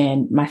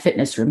in my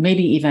fitness room,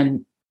 maybe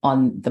even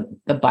on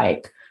the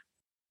bike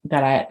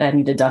that I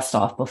need to dust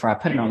off before I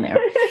put it on there.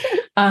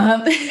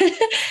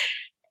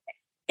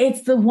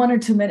 It's the 1 or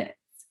 2 minutes,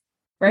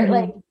 right?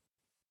 Like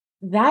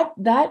that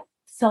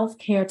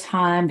self-care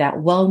time, that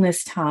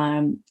wellness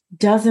time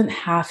doesn't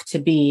have to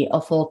be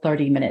a full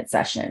 30-minute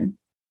session.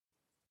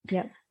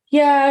 Yeah.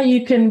 Yeah,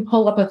 you can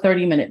pull up a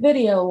 30-minute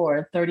video or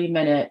a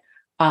 30-minute,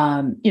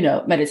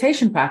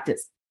 meditation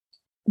practice,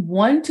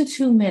 1 to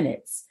 2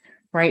 minutes,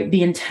 right?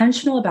 Be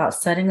intentional about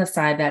setting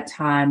aside that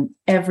time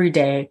every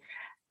day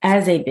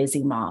as a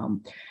busy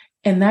mom.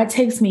 And that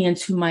takes me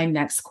into my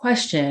next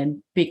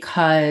question,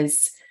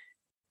 because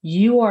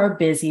you are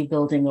busy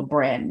building a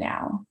brand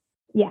now.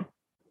 Yeah.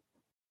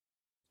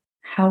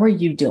 How are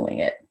you doing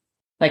it?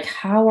 Like,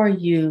 how are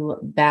you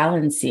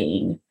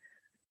balancing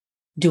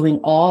doing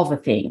all the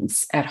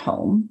things at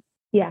home?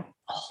 Yeah.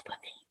 All the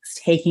things,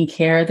 taking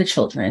care of the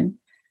children,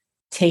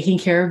 taking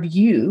care of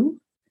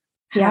you.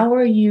 Yeah. How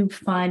are you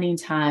finding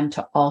time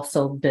to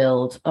also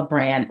build a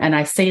brand? And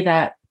I say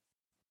that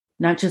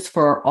not just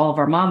for all of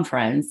our mom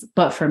friends,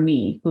 but for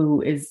me,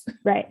 who is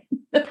right.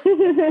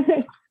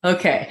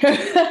 Okay.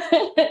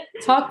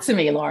 Talk to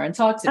me, Lauren.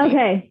 Talk to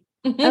me.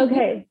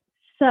 Okay.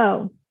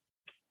 So,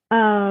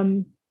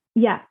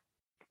 yeah,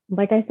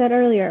 like I said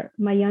earlier,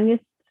 my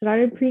youngest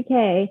started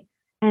pre-K,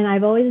 and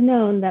I've always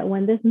known that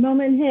when this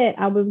moment hit,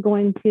 I was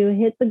going to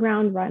hit the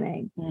ground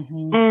running.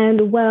 Mm-hmm.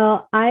 And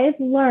well, I've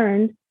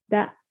learned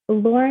that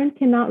Lauren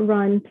cannot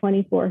run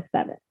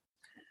 24/7.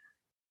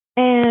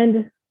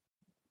 And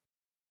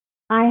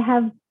I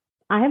have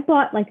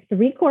bought like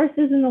 3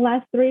 courses in the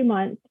last 3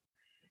 months.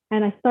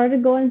 And I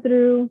started going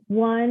through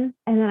one,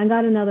 and then I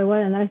got another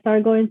one, and then I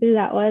started going through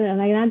that one, and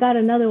I got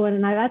another one.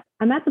 And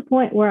I'm at the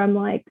point where I'm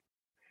like,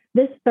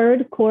 this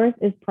 3rd course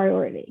is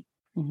priority.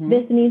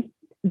 Mm-hmm.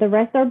 The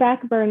rest are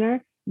back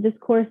burner. This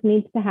course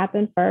needs to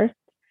happen first.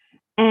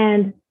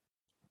 And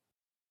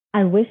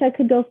I wish I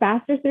could go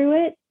faster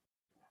through it,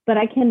 but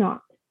I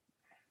cannot.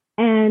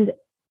 And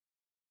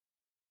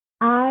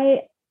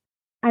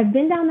I've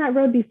been down that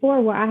road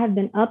before, where I have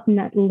been up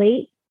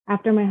late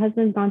after my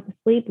husband's gone to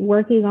sleep,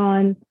 working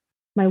on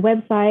my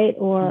website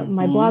or mm-hmm.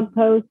 my blog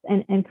posts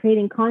and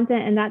creating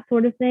content and that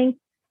sort of thing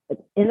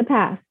in the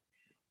past.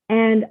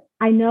 And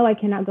I know I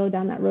cannot go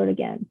down that road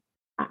again.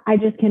 I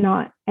just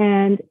cannot.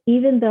 And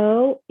even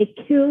though it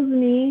kills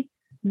me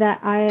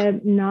that I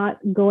am not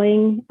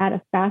going at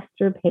a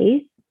faster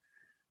pace,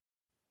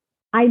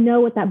 I know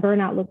what that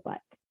burnout looks like.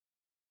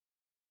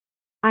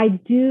 I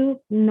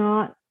do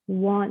not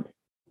want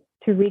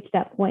to reach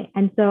that point.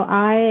 And so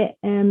I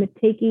am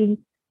taking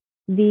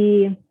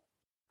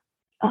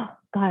oh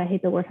God, I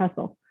hate the word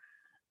hustle.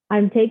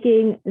 I'm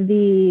taking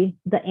the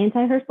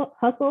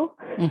anti-hustle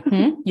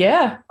mm-hmm.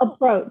 Yeah.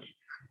 approach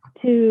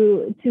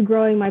to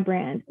growing my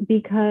brand,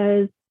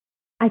 because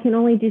I can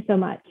only do so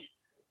much.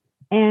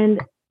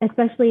 And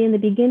especially in the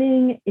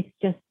beginning, it's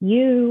just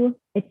you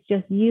in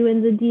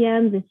the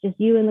DMs, it's just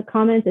you in the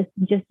comments, it's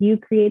just you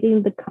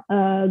creating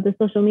the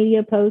social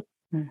media posts.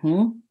 Mm-hmm.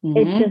 Mm-hmm.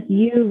 It's just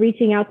you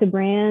reaching out to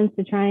brands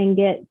to try and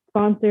get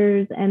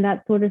sponsors and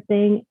that sort of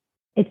thing.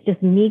 It's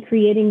just me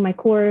creating my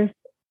course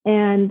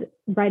and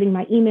writing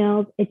my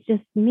emails. It's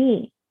just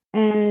me.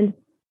 And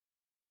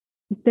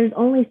there's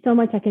only so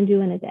much I can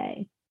do in a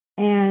day.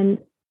 And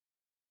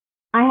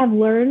I have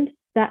learned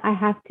that I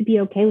have to be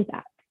okay with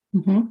that.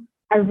 Mm-hmm.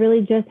 I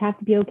really just have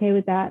to be okay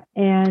with that.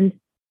 And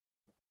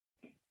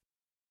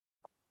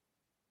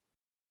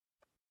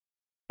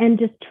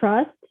just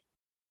trust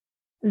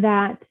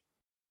that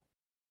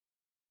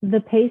the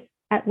pace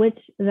at which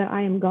that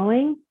I am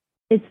going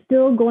is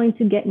still going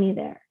to get me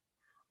there.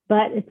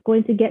 But it's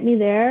going to get me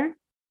there.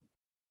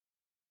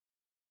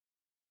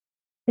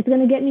 It's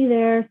going to get me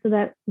there so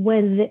that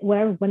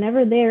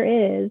whenever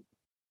there is,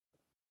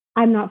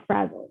 I'm not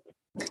frazzled.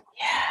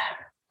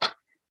 Yeah.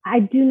 I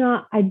do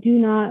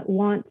not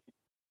want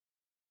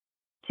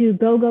to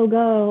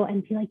go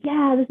and be like,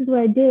 yeah, this is what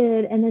I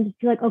did. And then just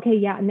be like, okay,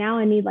 yeah, now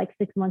I need like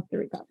 6 months to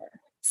recover.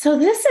 So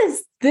this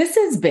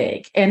is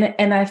big.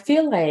 And I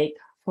feel like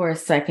for a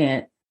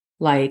second,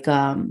 like,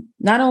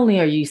 not only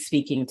are you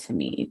speaking to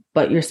me,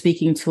 but you're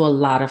speaking to a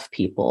lot of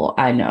people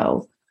I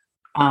know,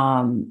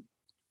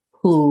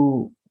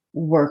 who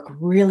work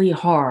really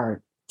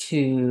hard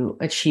to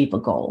achieve a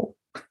goal.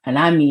 And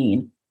I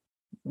mean,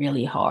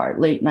 really hard,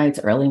 late nights,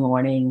 early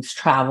mornings,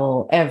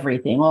 travel,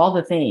 everything, all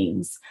the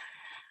things.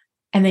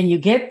 And then you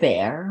get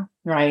there,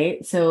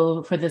 right?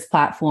 So for this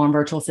platform,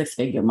 Virtual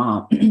Six-Figure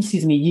Mom,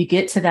 excuse me, you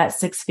get to that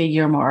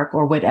 6-figure mark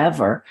or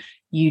whatever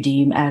you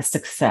deem as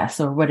success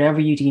or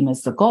whatever you deem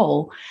as the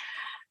goal.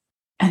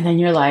 And then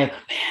you're like,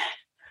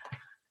 man,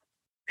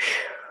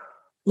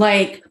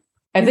 like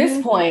at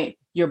this point,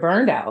 you're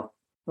burned out,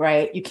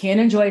 right? You can't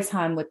enjoy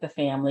time with the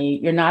family.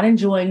 You're not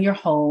enjoying your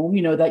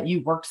home, that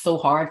you worked so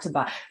hard to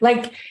buy.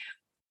 Like,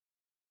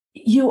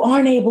 you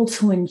aren't able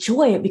to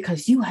enjoy it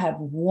because you have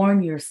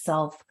worn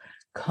yourself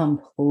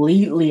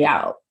completely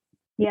out.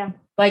 Yeah.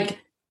 Like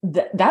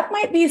that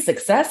might be a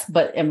success,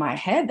 but in my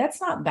head,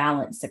 that's not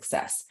balanced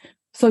success.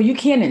 So you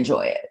can't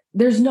enjoy it.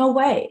 There's no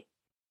way.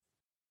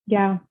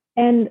 Yeah.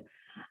 And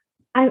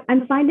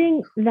I'm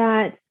finding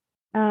that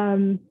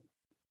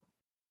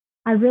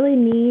I really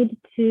need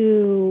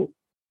to,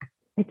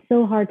 it's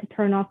so hard to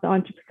turn off the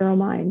entrepreneurial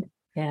mind.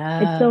 It's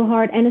Yeah. so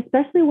hard. And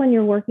especially when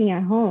you're working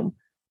at home,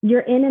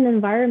 you're in an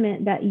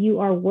environment that you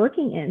are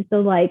working in.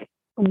 So like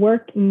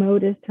work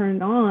mode is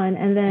turned on.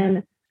 And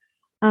then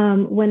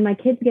when my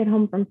kids get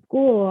home from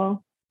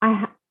school,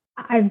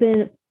 I've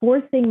been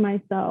forcing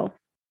myself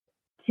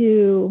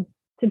to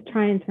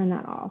try and turn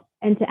that off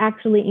and to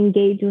actually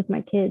engage with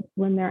my kids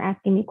when they're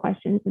asking me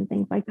questions and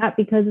things like that,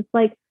 because it's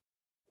like,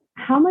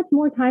 how much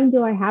more time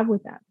do I have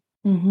with them?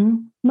 Mm-hmm.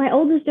 My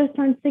oldest just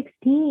turned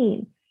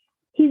 16.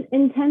 He's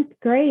in 10th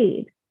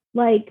grade.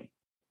 Like,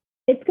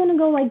 it's going to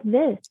go like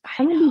this.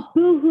 I'm going to be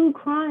boo-hoo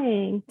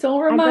crying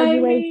Don't at remind me.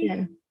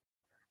 graduation.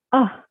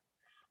 Oh,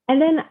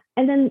 and then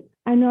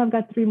I know I've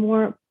got 3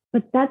 more,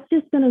 but that's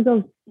just going to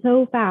go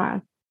so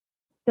fast,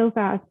 so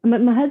fast.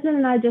 My husband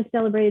and I just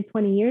celebrated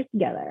 20 years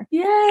together.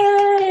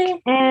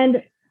 Yay!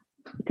 And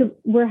because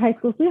we're high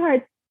school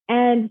sweethearts.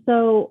 And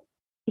so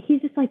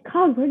he's just like,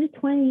 God, where did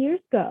 20 years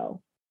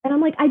go? And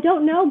I'm like, I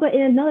don't know, but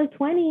in another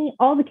 20,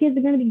 all the kids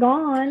are going to be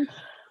gone.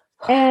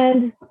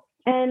 And,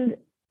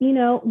 you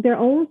know, their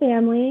own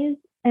families,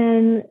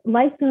 and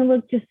life's going to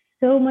look just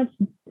so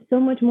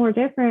much more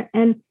different.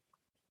 And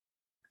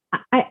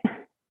I,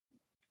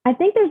 I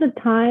think there's a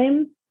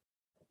time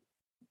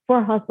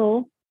for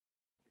hustle,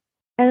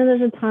 and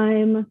there's a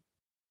time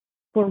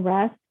for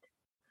rest.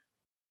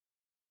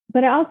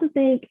 But I also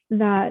think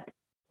that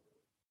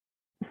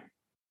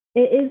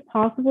it is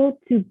possible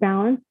to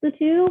balance the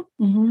two,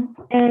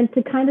 and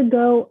to kind of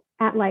go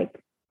at like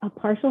a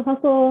partial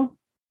hustle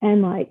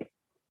and like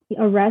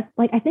a rest.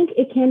 Like, I think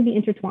it can be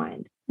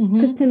intertwined.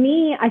 Because to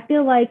me, I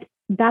feel like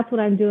that's what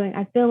I'm doing.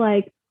 I feel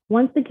like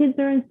once the kids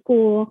are in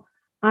school,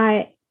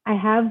 I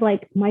have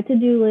like my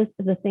to-do list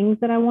of the things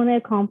that I want to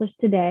accomplish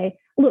today.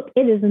 Look,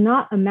 it is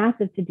not a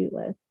massive to-do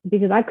list,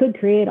 because I could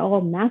create a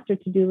whole master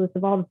to-do list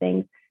of all the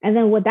things. And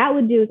then what that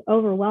would do is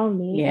overwhelm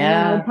me. And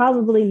then I would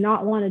probably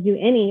not want to do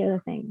any of the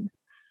things.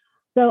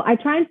 So I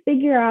try and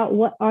figure out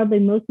what are the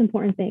most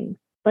important things,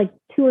 like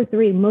 2 or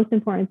 3 most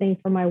important things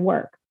for my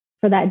work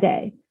for that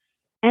day.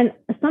 And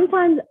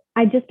sometimes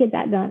I just get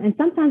that done. And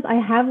sometimes I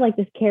have like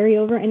this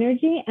carryover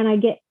energy and I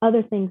get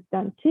other things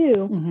done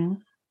too.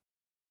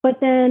 But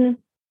then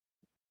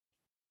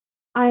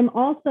I'm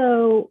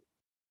also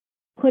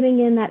putting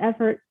in that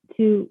effort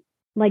to,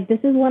 like, this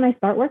is when I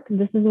start work,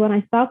 this is when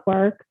I stop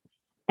work.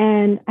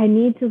 And I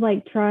need to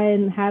like try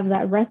and have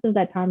that rest of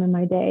that time in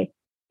my day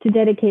to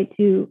dedicate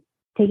to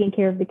taking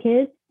care of the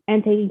kids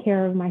and taking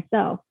care of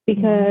myself,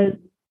 because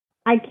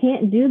I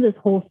can't do this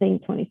whole thing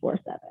 24/7.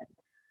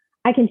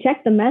 I can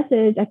check the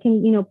message. I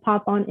can, you know,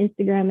 pop on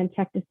Instagram and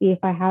check to see if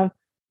I have,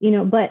 you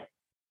know, but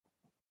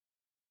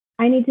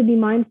I need to be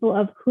mindful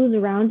of who's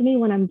around me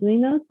when I'm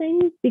doing those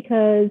things,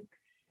 because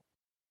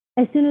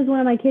as soon as one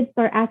of my kids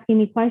start asking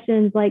me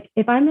questions, like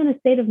if I'm in a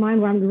state of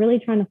mind where I'm really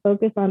trying to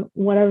focus on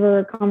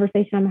whatever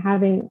conversation I'm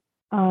having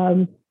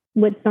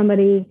with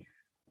somebody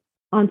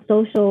on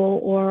social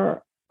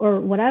or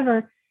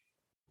whatever,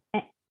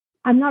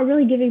 I'm not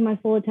really giving my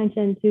full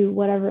attention to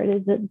whatever it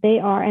is that they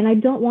are. And I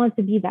don't want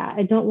to be that.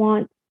 I don't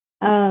want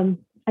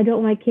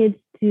my kids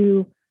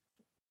to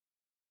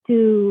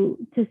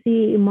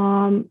see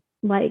mom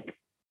like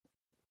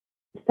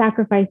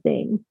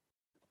sacrificing,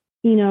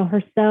 you know,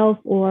 herself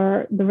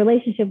or the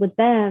relationship with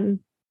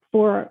them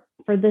for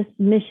this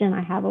mission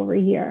I have over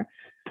here.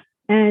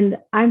 And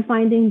I'm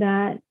finding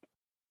that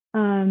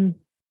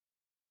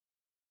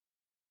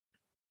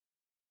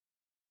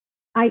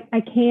I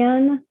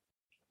can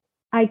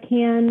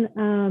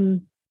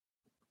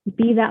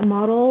be that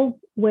model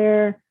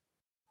where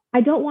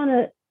I don't want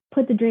to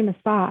put the dream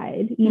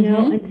aside, you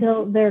know,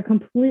 until they're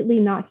completely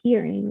not here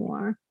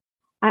anymore.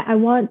 I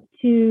want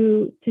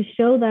to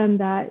show them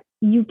that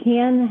you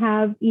can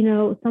have, you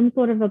know, some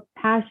sort of a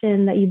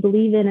passion that you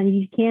believe in, and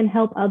you can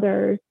help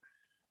others,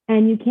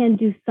 and you can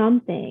do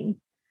something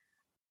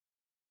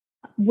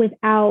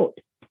without,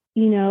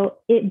 you know,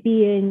 it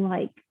being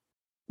like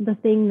the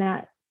thing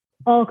that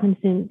all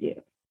consumes you.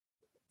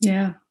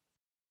 Yeah.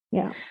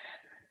 Yeah.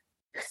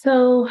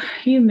 So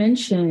you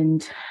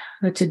mentioned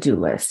the to-do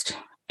list,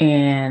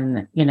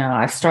 and, you know,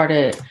 I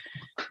started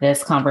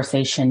this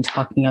conversation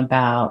talking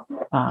about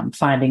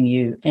finding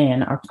you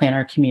in our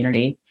planner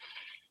community.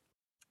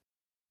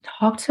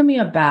 Talk to me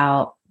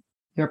about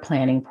your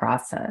planning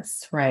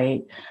process,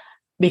 right?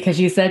 Because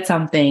you said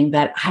something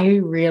that I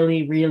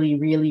really, really,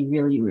 really,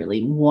 really,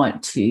 really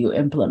want to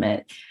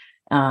implement.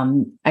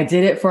 I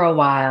did it for a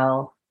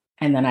while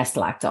and then I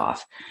slacked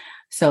off.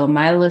 So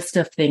my list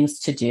of things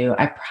to do,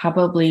 I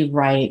probably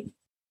write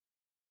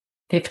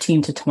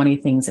 15 to 20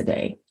 things a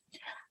day.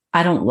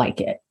 I don't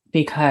like it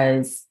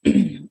because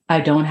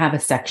I don't have a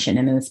section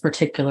in this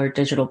particular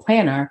digital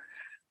planner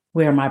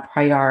where my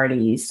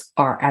priorities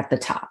are at the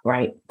top,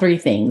 right? 3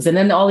 things. And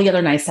then all the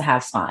other nice to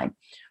have fine,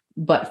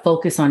 but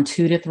focus on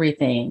 2 to 3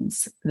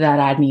 things that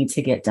I need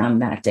to get done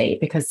that day,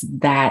 because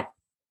that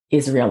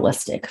is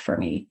realistic for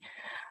me.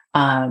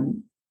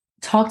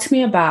 Talk to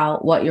me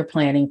about what your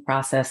planning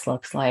process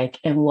looks like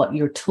and what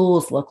your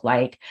tools look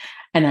like.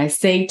 And I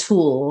say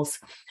tools,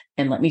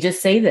 and let me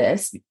just say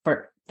this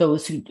for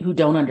those who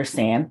don't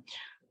understand.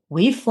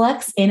 we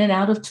flex in and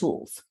out of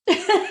tools.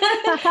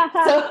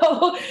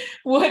 So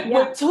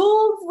what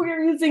tools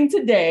we're using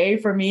today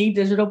for me,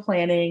 digital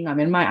planning, I'm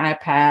in my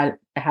iPad.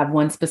 I have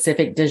one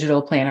specific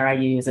digital planner I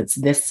use. It's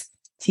this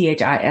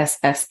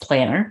THISS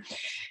planner.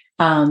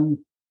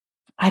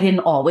 I didn't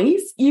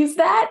always use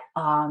that.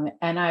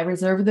 And I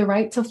reserve the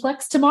right to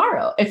flex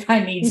tomorrow if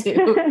I need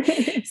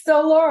to.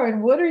 So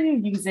Lauren, what are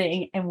you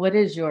using and what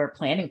does your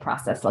planning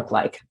process look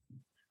like?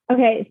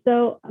 Okay,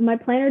 so my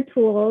planner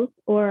tools,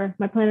 or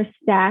my planner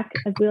stack,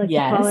 as we like to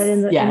call it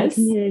in the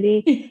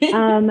community,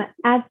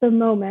 at the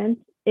moment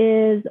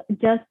is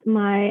just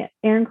my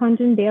Erin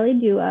Condren Daily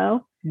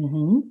Duo.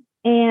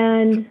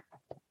 And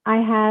I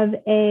have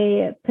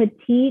a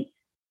petite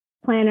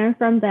planner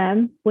from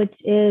them, which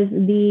is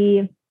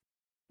the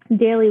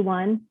daily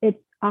one.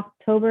 It's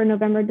October,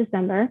 November,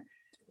 December.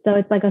 So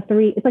it's like a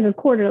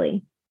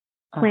quarterly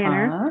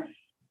planner.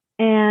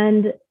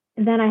 And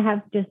then I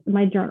have just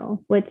my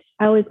journal, which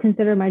I always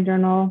consider my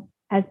journal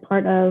as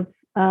part of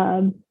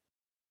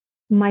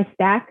my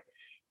stack.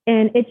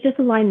 And it's just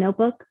a line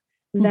notebook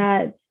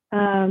that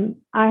I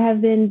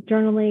have been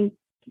journaling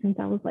since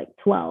I was like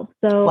 12.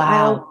 So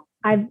wow.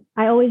 I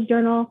always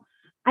journal.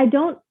 I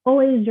don't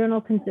always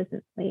journal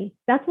consistently.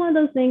 That's one of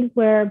those things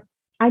where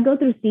I go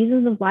through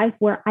seasons of life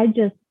where I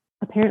just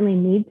apparently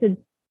need to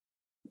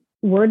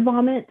word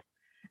vomit.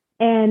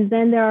 And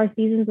then there are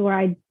seasons where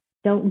I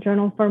don't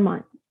journal for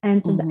months.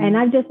 And so, and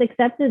I've just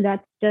accepted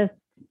that's just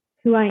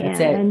who I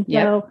am. And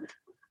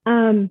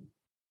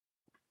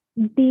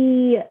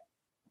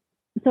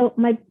so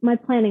my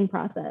planning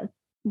process,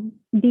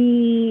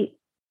 my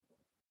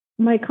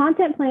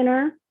content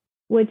planner,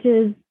 which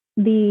is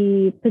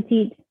the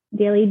petite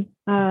daily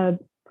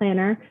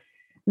planner,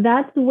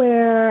 that's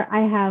where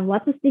I have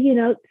lots of sticky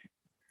notes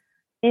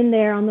in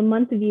there on the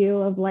month view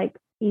of like,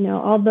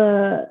 all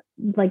the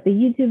like the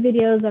YouTube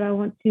videos that I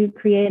want to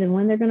create and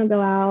when they're going to go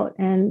out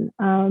and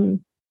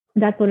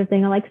that sort of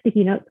thing. I like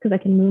sticky notes because I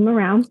can move them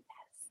around.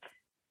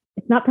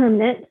 It's not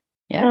permanent.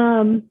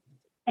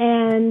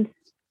 And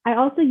I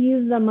also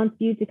use the month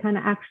view to kind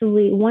of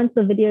actually, once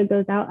the video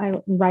goes out,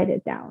 I write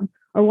it down.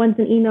 Or once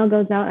an email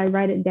goes out, I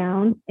write it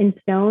down in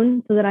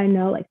stone so that I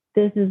know like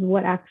this is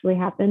what actually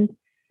happened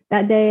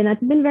that day. And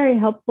that's been very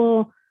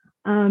helpful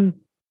in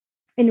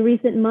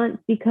recent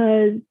months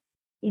because,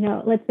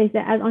 let's face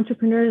it, as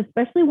entrepreneurs,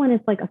 especially when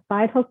it's like a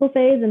side hustle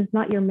phase and it's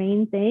not your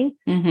main thing,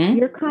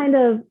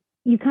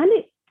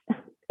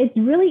 it's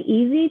really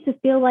easy to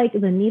feel like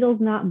the needle's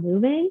not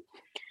moving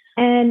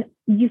and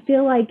you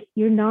feel like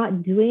you're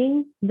not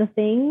doing the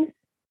things.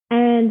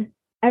 And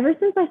ever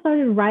since I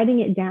started writing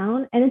it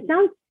down, and it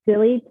sounds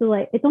silly to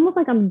like, it's almost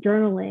like I'm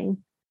journaling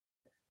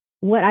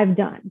what I've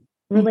done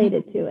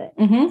related to it.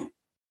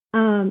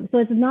 So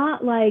it's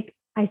not like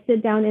I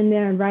sit down in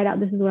there and write out,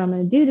 this is what I'm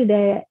going to do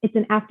today. It's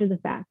an after the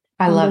fact.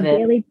 I love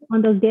it.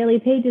 On those daily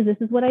pages,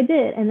 this is what I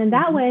did. And then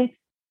that way,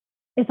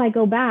 if I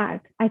go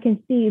back, I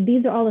can see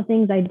these are all the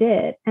things I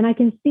did. And I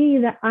can see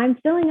that I'm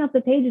filling out the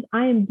pages.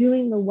 I am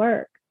doing the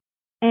work.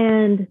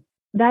 And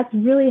that's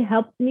really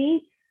helped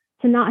me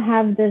to not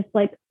have this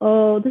like,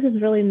 oh, this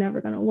is really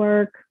never going to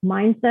work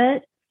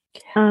mindset.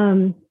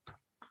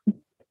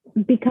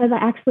 Because I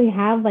actually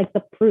have like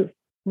the proof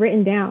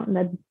written down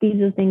that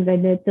these are the things I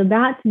did. So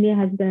that to me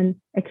has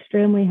been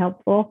extremely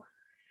helpful.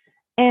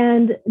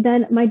 And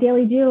then my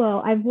daily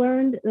duo, I've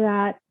learned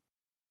that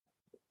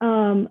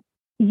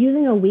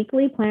using a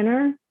weekly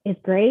planner is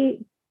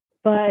great,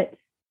 but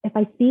if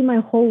I see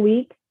my whole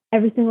week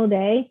every single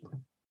day,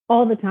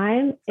 all the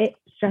time, it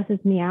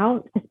stresses me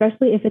out,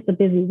 especially if it's a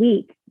busy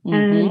week.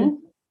 And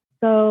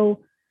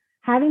so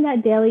having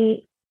that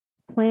daily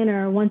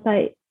planner, once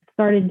I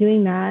started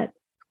doing that,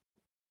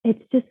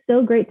 it's just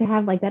so great to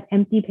have like that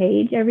empty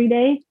page every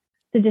day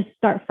to just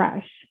start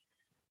fresh.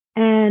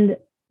 And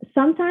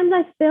sometimes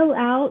I fill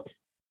out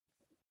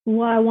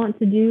what I want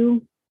to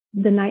do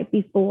the night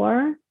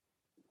before,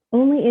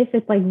 only if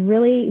it's like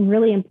really,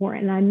 really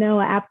important. And I know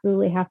I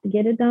absolutely have to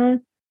get it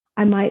done.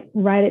 I might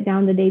write it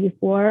down the day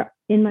before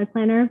in my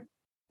planner.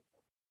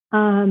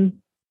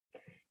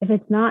 If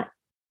it's not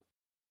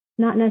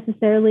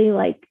necessarily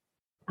like,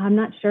 I'm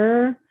not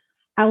sure,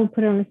 I will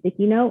put it on a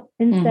sticky note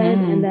instead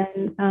and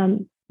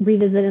then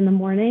revisit in the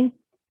morning.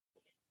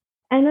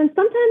 And then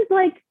sometimes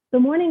like the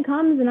morning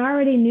comes and I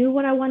already knew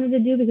what I wanted to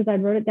do because I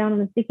wrote it down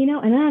on a sticky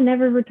note and then I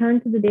never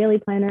returned to the daily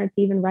planner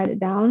to even write it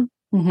down.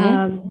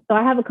 So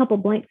I have a couple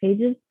blank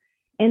pages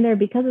in there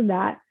because of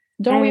that.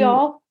 Don't we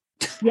all?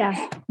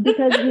 Yeah,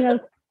 because,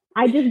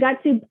 I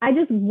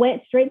just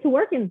went straight to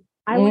working.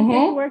 I went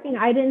straight to working.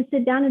 I didn't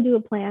sit down and do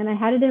a plan. I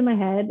had it in my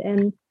head.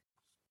 And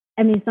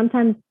I mean,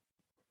 sometimes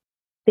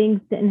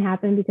things didn't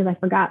happen because I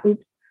forgot.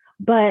 Oops.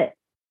 But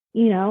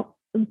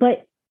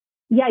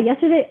yeah,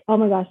 yesterday, oh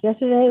my gosh,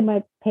 yesterday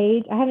my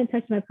page, I haven't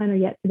touched my planner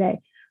yet today,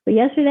 but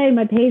yesterday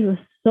my page was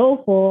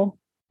so full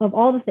of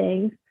all the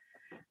things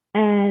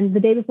and the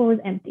day before was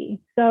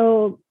empty.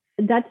 So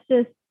that's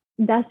just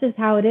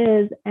how it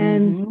is.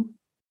 And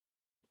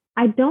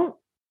I don't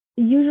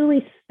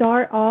usually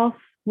start off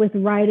with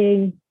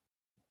writing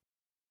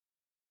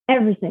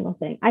every single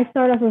thing. I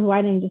start off with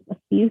writing just a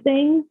few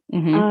things.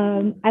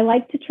 I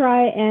like to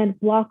try and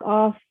block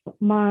off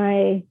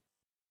my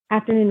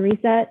afternoon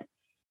reset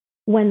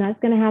when that's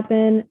going to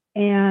happen.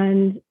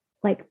 And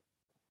like,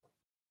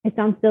 it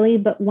sounds silly,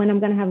 but when I'm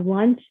going to have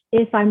lunch,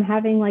 if I'm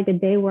having like a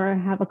day where I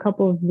have a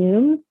couple of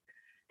Zooms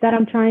that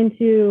I'm trying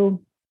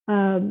to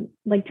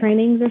like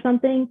trainings or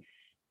something,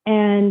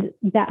 and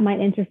that might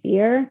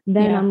interfere,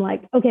 then I'm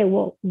like, okay,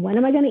 well, when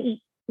am I going to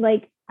eat?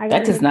 Like,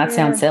 that does not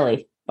sound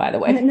silly, by the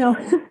way. No,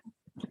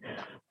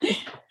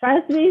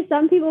 trust me,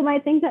 some people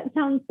might think that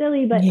sounds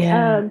silly, but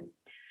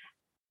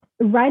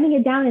writing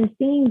it down and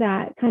seeing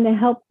that kind of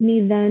helped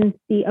me then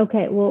see,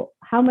 okay, well,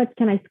 how much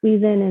can I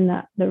squeeze in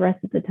the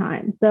rest of the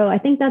time? So I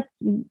think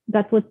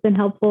that's what's been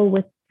helpful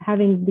with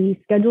having the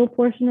schedule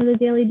portion of the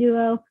Daily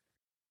Duo.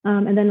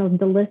 And then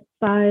the list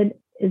side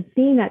is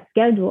seeing that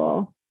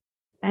schedule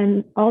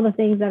and all the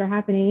things that are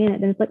happening in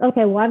it. And it's like,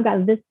 okay, well, I've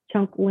got this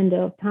chunk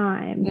window of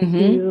time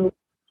to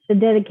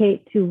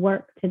dedicate to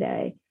work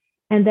today.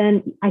 And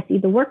then I see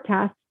the work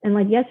tasks. And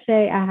like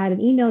yesterday, I had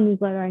an email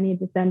newsletter I needed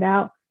to send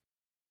out.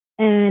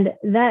 And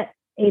that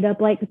ate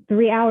up like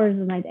 3 hours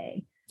of my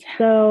day.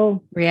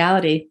 So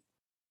reality.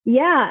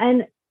 Yeah.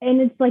 And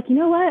it's like, you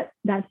know what?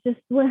 That's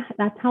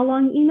how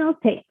long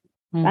emails take.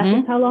 That's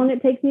just how long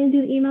it takes me to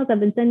do the emails. I've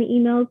been sending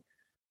emails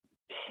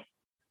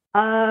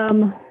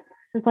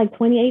since like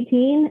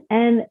 2018.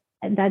 And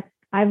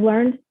I've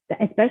learned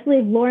that, especially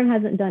if Lauren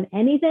hasn't done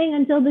anything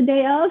until the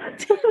day of,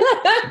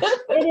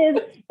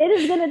 it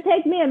is going to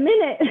take me a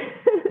minute.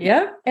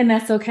 Yep. And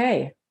that's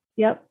okay.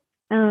 Yep.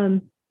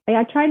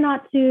 I try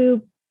not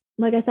to,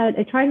 like I said,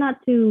 I try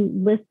not to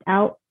list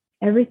out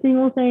every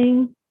single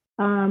thing.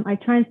 I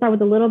try and start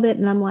with a little bit,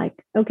 and I'm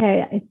like,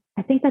 okay,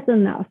 I think that's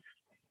enough.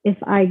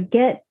 If I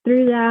get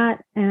through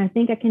that and I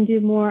think I can do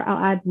more,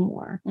 I'll add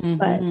more.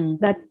 But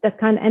that's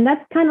kind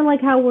of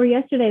like how where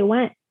yesterday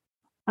went.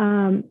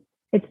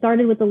 It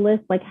started with the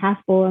list like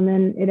half full, and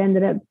then it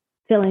ended up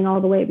filling all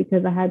the way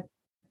because I had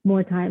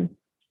more time.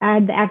 I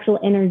had the actual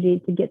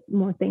energy to get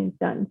more things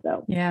done.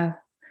 So yeah.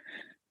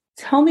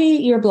 Tell me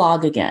your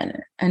blog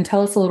again and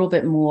tell us a little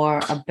bit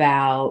more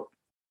about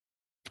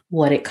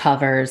what it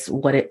covers,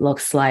 what it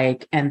looks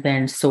like, and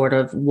then sort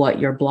of what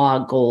your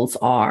blog goals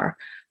are.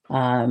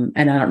 And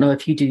I don't know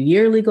if you do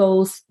yearly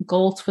goals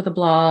for the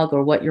blog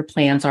or what your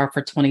plans are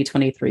for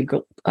 2023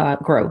 growth.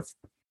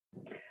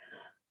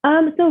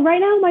 So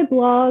right now my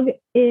blog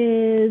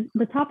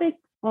the topics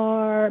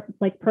are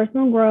like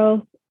personal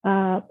growth,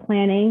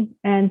 planning,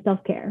 and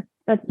self-care.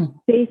 That's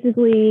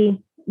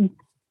basically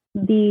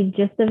the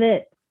gist of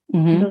it.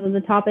 Those are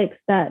the topics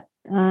that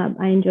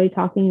I enjoy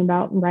talking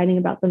about and writing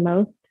about the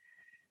most.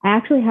 I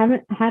actually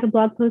haven't had a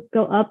blog post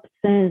go up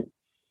since,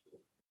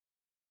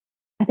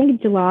 I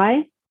think,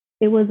 July.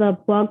 It was a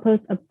blog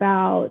post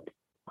about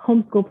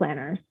homeschool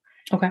planners.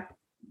 Okay.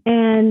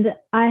 And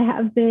I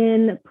have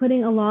been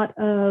putting a lot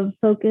of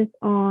focus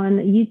on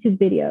YouTube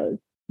videos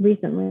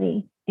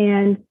recently.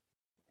 And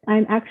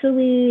I'm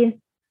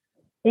actually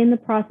in the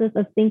process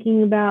of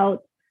thinking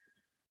about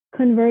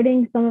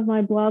converting some of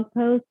my blog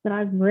posts that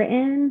I've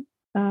written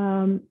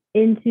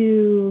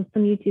into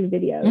some YouTube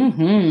videos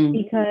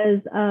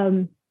because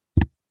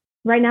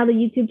right now the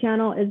YouTube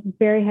channel is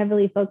very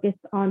heavily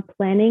focused on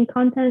planning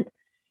content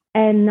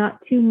and not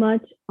too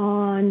much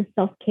on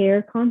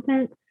self-care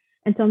content.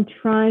 And so I'm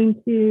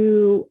trying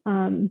to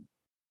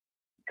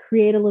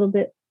create a little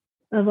bit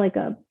of like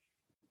a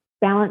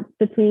balance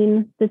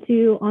between the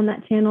two on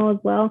that channel as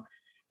well.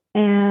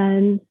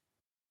 And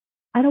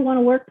I don't want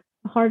to work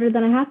harder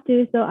than I have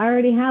to. So I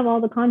already have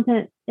all the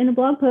content in a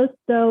blog post.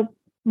 So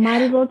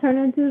might as well turn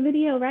it into a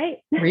video, right?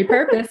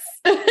 Repurpose.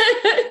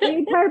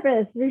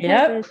 Repurpose.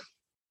 Yep.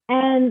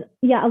 And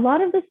yeah, a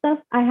lot of the stuff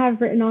I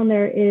have written on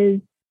there is,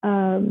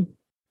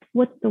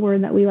 what's the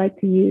word that we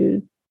like to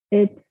use?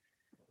 It's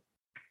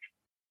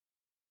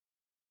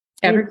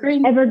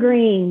evergreen.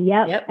 Evergreen.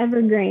 Yep.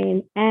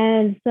 Evergreen.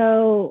 And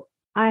so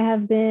I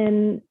have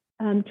been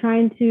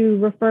trying to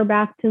refer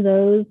back to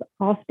those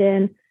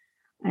often.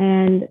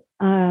 And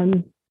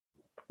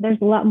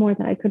there's a lot more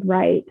that I could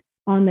write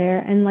on there.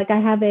 And like I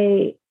have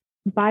a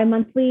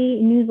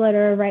bi-monthly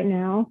newsletter right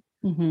now.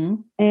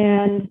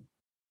 And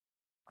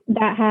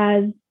that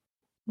has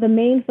the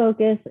main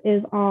focus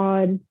is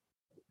on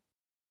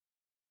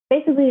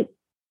basically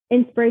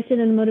inspiration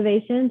and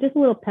motivation, just a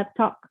little pep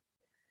talk.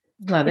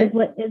 Love it.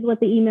 Is what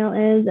the email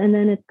is. And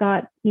then it's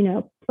got,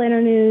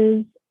 planner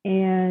news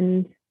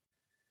and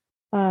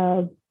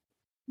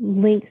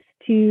links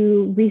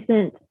to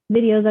recent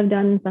videos I've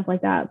done and stuff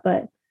like that.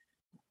 But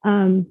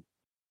the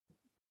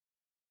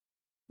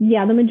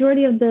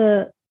majority of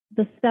the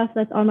stuff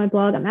that's on my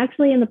blog, I'm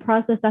actually in the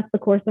process, that's the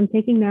course I'm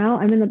taking now.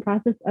 I'm in the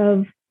process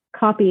of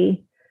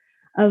redoing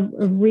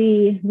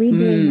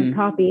the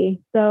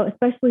copy. So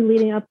especially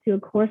leading up to a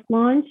course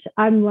launch,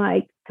 I'm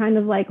like, kind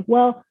of like,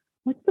 well,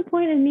 what's the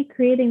point in me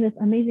creating this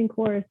amazing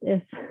course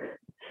if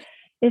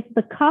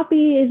the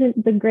copy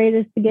isn't the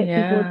greatest to get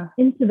people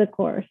into the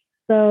course?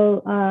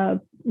 So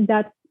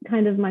that's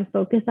kind of my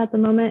focus at the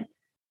moment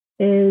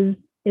is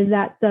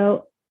that.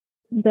 So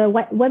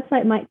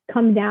website might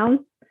come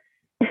down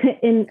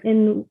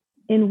in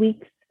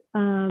weeks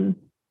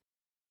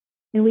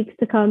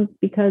to come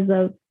because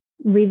of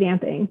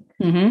revamping.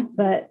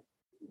 But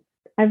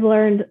I've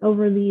learned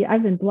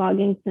I've been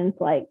blogging since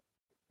like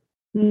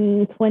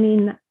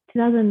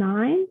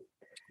 2009.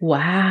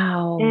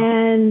 Wow.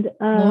 And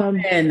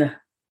Lauren.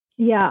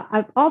 yeah,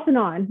 I've off and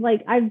on.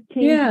 Like I've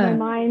changed my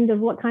mind of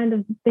what kind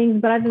of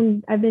things, but I've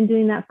been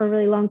doing that for a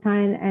really long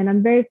time, and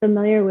I'm very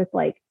familiar with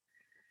like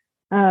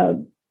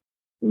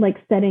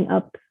setting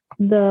up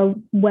the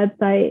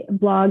website,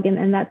 blog,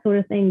 and that sort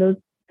of thing. Those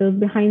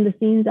behind the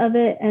scenes of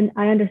it, and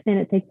I understand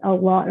it takes a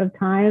lot of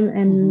time,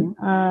 and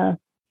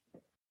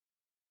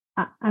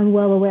I'm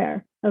well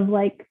aware of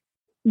like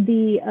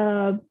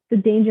the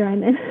danger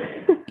I'm in.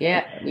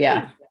 Yeah.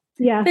 Yeah.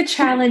 The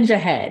challenge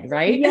ahead,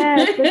 right?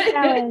 Yes,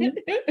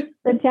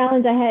 the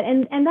challenge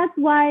ahead. And that's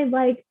why,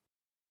 like,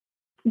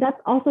 that's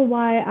also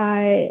why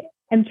I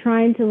am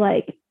trying to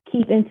like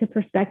keep into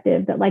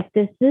perspective that like,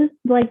 this is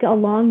like a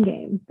long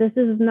game. This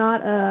is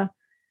not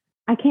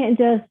I can't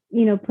just,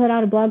 put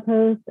out a blog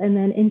post and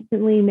then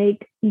instantly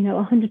make,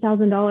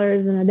 $100,000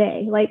 in a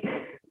day. Like,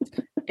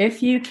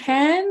 if you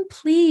can,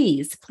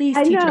 please teach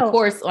a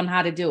course on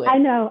how to do it. I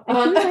know. As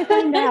soon as I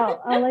find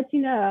out, I'll let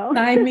you know.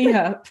 Sign me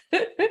up.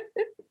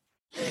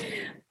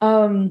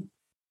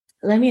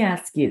 Let me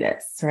ask you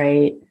this,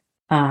 right?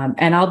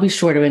 And I'll be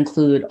sure to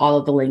include all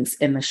of the links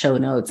in the show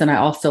notes. And I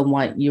also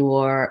want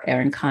your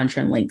Erin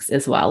Condren links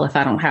as well, if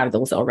I don't have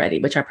those already,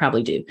 which I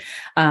probably do.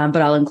 But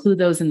I'll include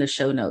those in the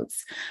show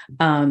notes.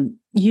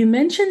 You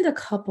mentioned a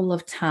couple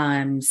of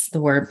times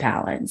the word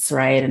balance,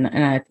 right?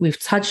 And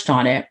we've touched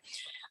on it.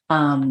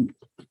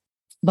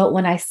 But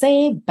when I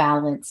say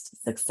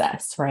balanced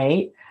success,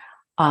 right?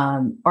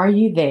 Are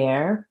you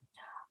there?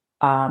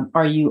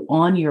 Are you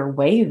on your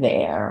way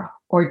there?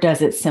 Or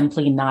does it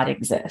simply not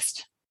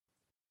exist?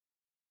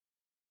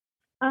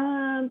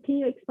 Can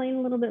you explain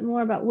a little bit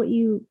more about what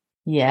you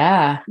mean?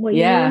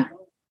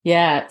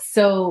 Yeah.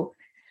 So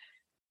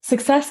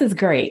success is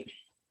great,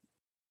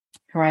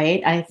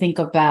 right? I think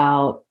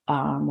about,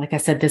 like I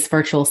said, this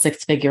virtual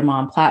 6-figure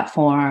mom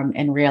platform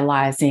and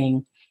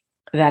realizing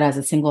that as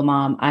a single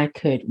mom, I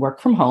could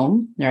work from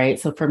home, right?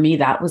 So for me,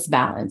 that was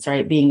balance,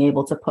 right? Being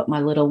able to put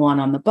my little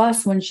one on the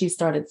bus when she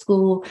started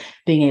school,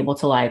 being able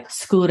to like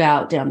scoot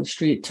out down the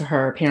street to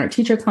her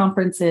parent-teacher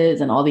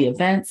conferences and all the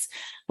events,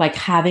 like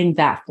having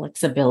that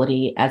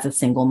flexibility as a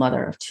single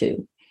mother of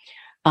 2.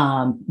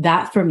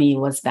 That for me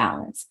was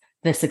balance.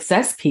 The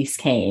success piece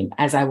came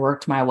as I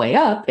worked my way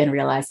up and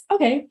realized,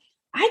 okay,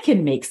 I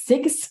can make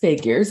 6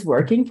 figures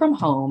working from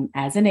home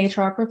as an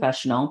HR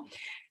professional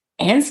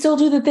and still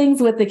do the things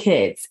with the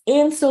kids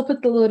and still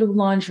put the load of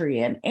laundry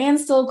in and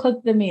still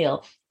cook the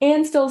meal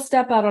and still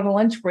step out on a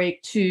lunch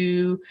break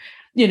to,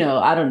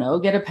 I don't know,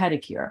 get a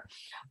pedicure.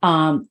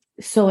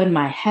 So in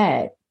my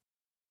head,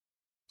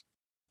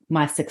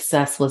 my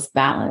success was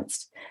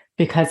balanced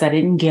because I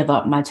didn't give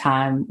up my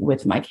time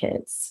with my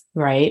kids,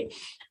 right?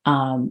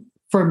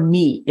 For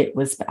me, it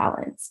was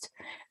balanced.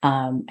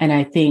 And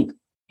I think,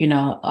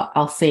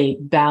 I'll say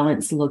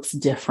balance looks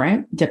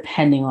different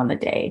depending on the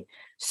day.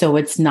 So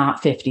it's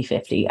not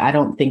 50-50. I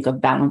don't think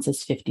of balance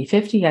as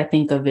 50-50. I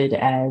think of it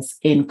as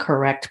in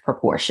correct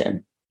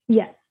proportion.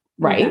 Yes.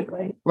 Right.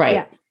 Exactly. Right.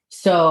 Yeah.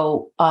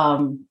 So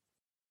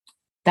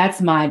that's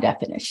my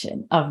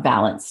definition of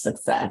balanced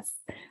success.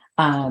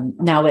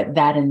 Now with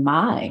that in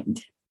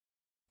mind,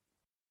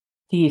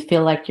 do you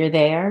feel like you're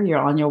there? You're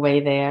on your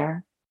way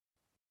there?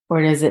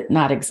 Or does it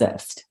not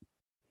exist?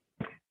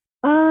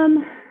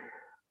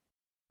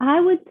 I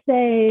would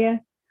say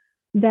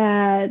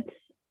that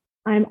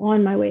I'm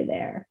on my way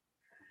there.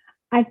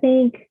 I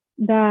think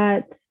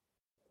that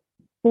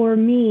for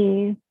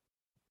me,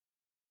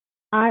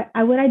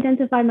 I would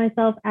identify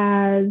myself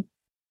as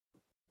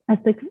a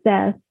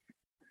success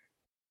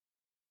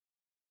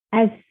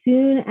as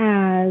soon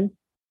as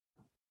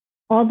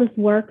all this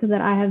work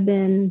that I have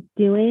been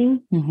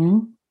doing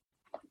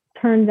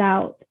turns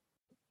out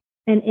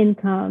an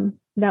income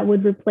that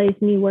would replace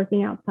me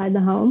working outside the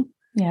home.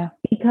 Yeah.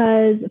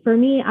 Because for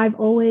me, I've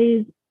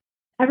always,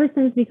 ever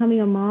since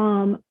becoming a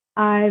mom,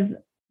 I've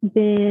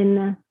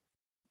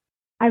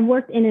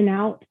worked in and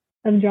out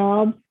of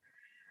jobs,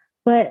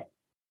 but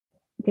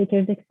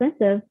daycare is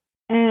expensive.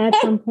 And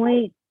at some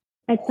point,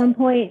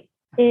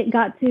 it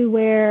got to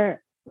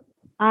where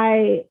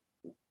I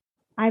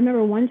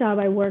remember one job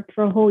I worked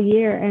for a whole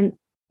year, and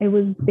it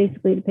was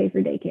basically to pay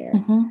for daycare.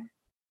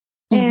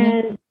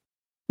 And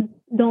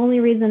the only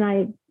reason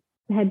I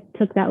had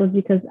took that was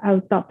because I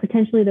thought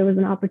potentially there was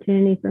an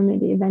opportunity for me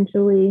to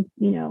eventually,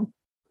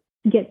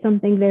 get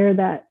something there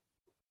that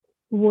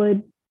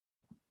would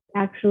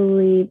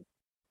actually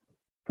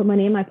put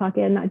money in my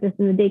pocket and not just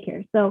in the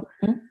daycare. So,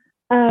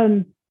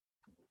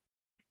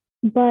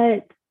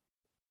 but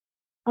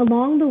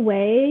along the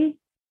way,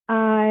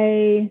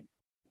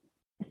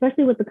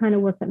 especially with the kind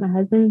of work that my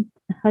husband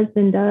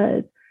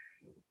does,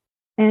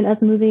 and us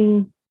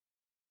moving,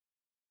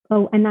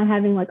 and not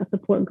having like a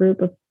support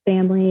group of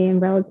family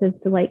and relatives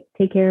to like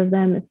take care of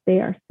them if they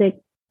are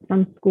sick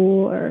from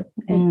school or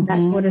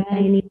that sort of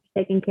thing needs to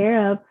be taken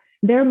care of,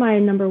 they're my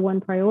number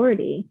one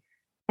priority.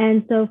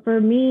 And so for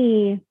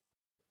me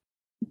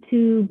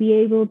to be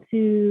able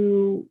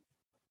to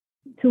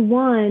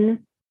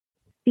one,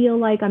 feel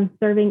like I'm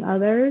serving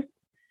others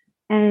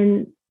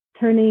and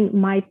turning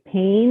my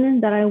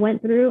pain that I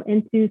went through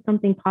into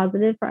something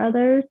positive for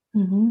others,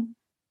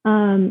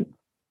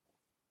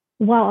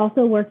 while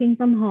also working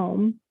from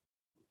home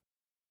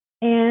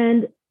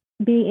and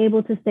being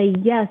able to say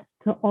yes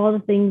to all the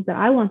things that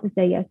I want to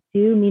say yes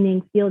to,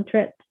 meaning field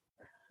trips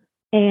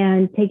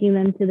and taking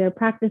them to their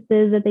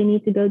practices that they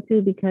need to go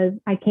to, because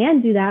I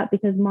can do that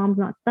because mom's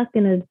not stuck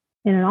in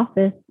an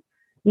office,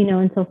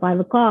 until 5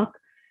 o'clock.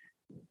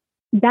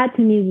 That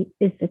to me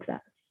is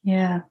success.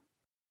 Yeah.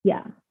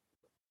 Yeah.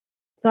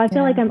 So I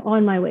feel like I'm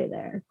on my way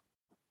there,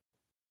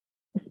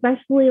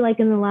 especially like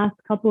in the last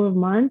couple of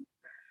months.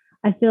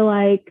 I feel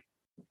like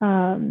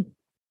all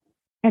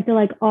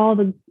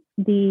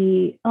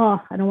the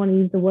I don't want to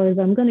use the words.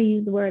 I'm going to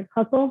use the word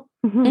hustle.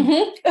 You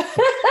can't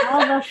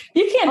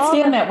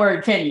stand that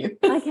word, can you?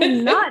 I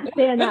cannot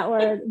stand that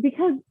word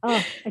because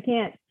I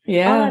can't.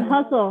 Yeah. All that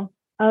hustle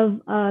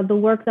of the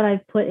work that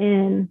I've put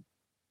in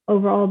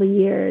over all the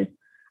years,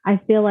 I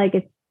feel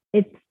like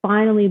it's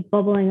finally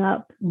bubbling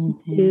up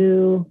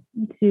to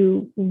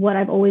what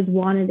I've always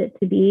wanted it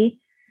to be.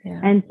 Yeah.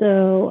 And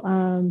so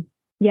I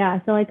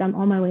feel like I'm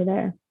on my way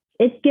there.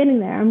 It's getting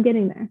there. I'm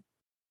getting there.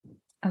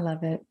 I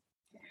love it.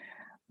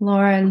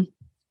 Lauren,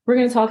 we're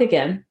going to talk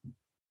again,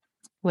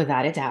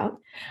 without a doubt.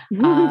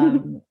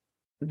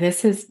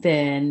 This has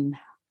been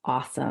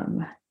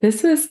awesome.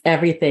 This was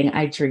everything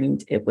I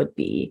dreamed it would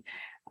be.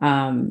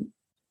 And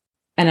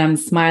I'm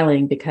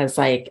smiling because,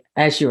 like,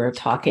 as you were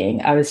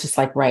talking, I was just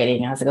like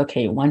writing. I was like,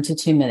 okay, 1 to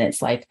 2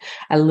 minutes. Like,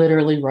 I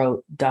literally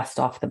wrote dust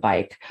off the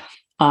bike.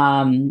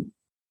 And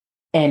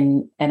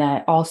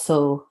I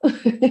also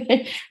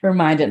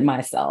reminded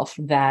myself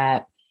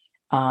that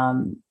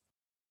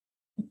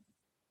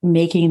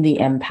making the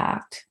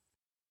impact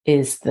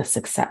is the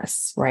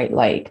success, right?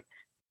 Like,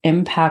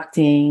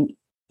 impacting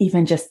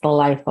even just the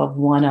life of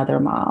one other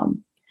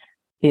mom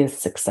is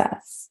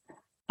success.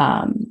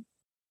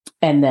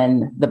 And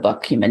then the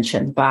book you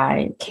mentioned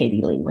by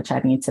Katie Lee, which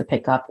I need to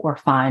pick up or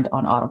find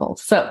on Audible.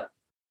 So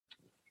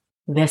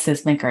this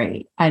has been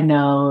great. I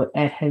know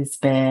it has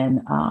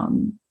been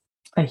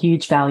a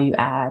huge value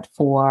add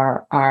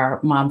for our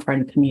mom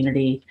friend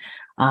community,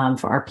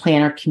 for our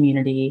planner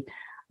community,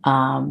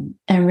 and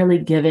really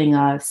giving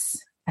us,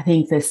 I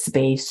think, this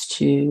space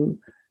to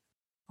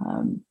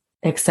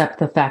accept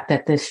the fact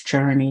that this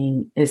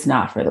journey is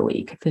not for the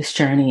weak. This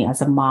journey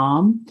as a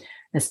mom,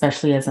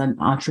 especially as an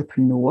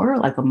entrepreneur,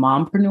 like a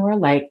mompreneur,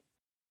 like,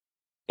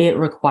 it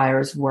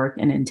requires work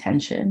and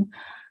intention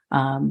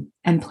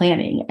and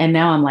planning. And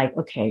now I'm like,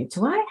 okay,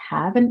 do I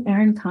have an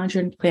Erin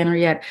Condren planner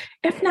yet?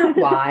 If not,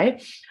 why?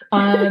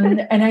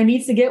 And I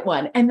need to get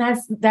one. And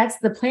that's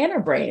the planner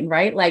brain,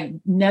 right? Like,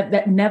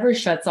 that never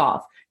shuts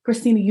off.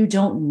 Christina, you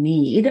don't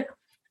need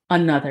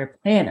another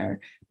planner.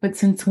 But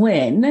since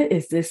when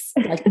is this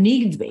like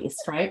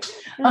needs-based, right?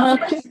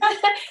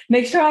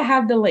 Make sure I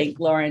have the link,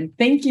 Lauren.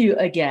 Thank you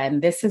again.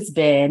 This has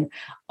been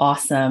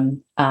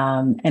awesome.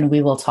 And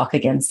we will talk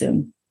again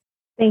soon.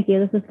 Thank you.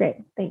 This was great.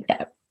 Thanks.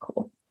 Yeah,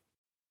 cool.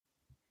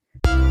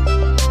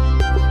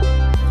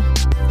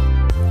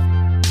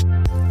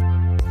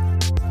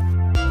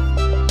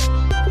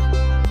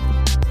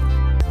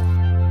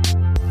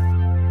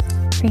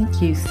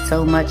 Thank you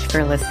so much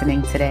for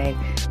listening today.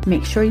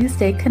 Make sure you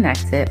stay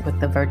connected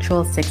with the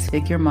Virtual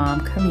Six-Figure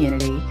Mom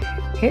community.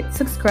 Hit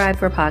subscribe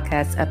for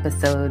podcast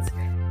episodes.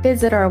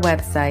 Visit our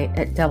website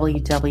at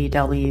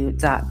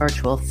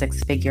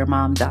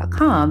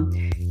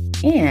www.virtualsixfiguremom.com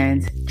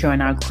and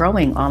join our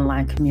growing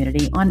online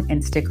community on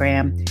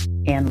Instagram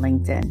and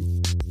LinkedIn.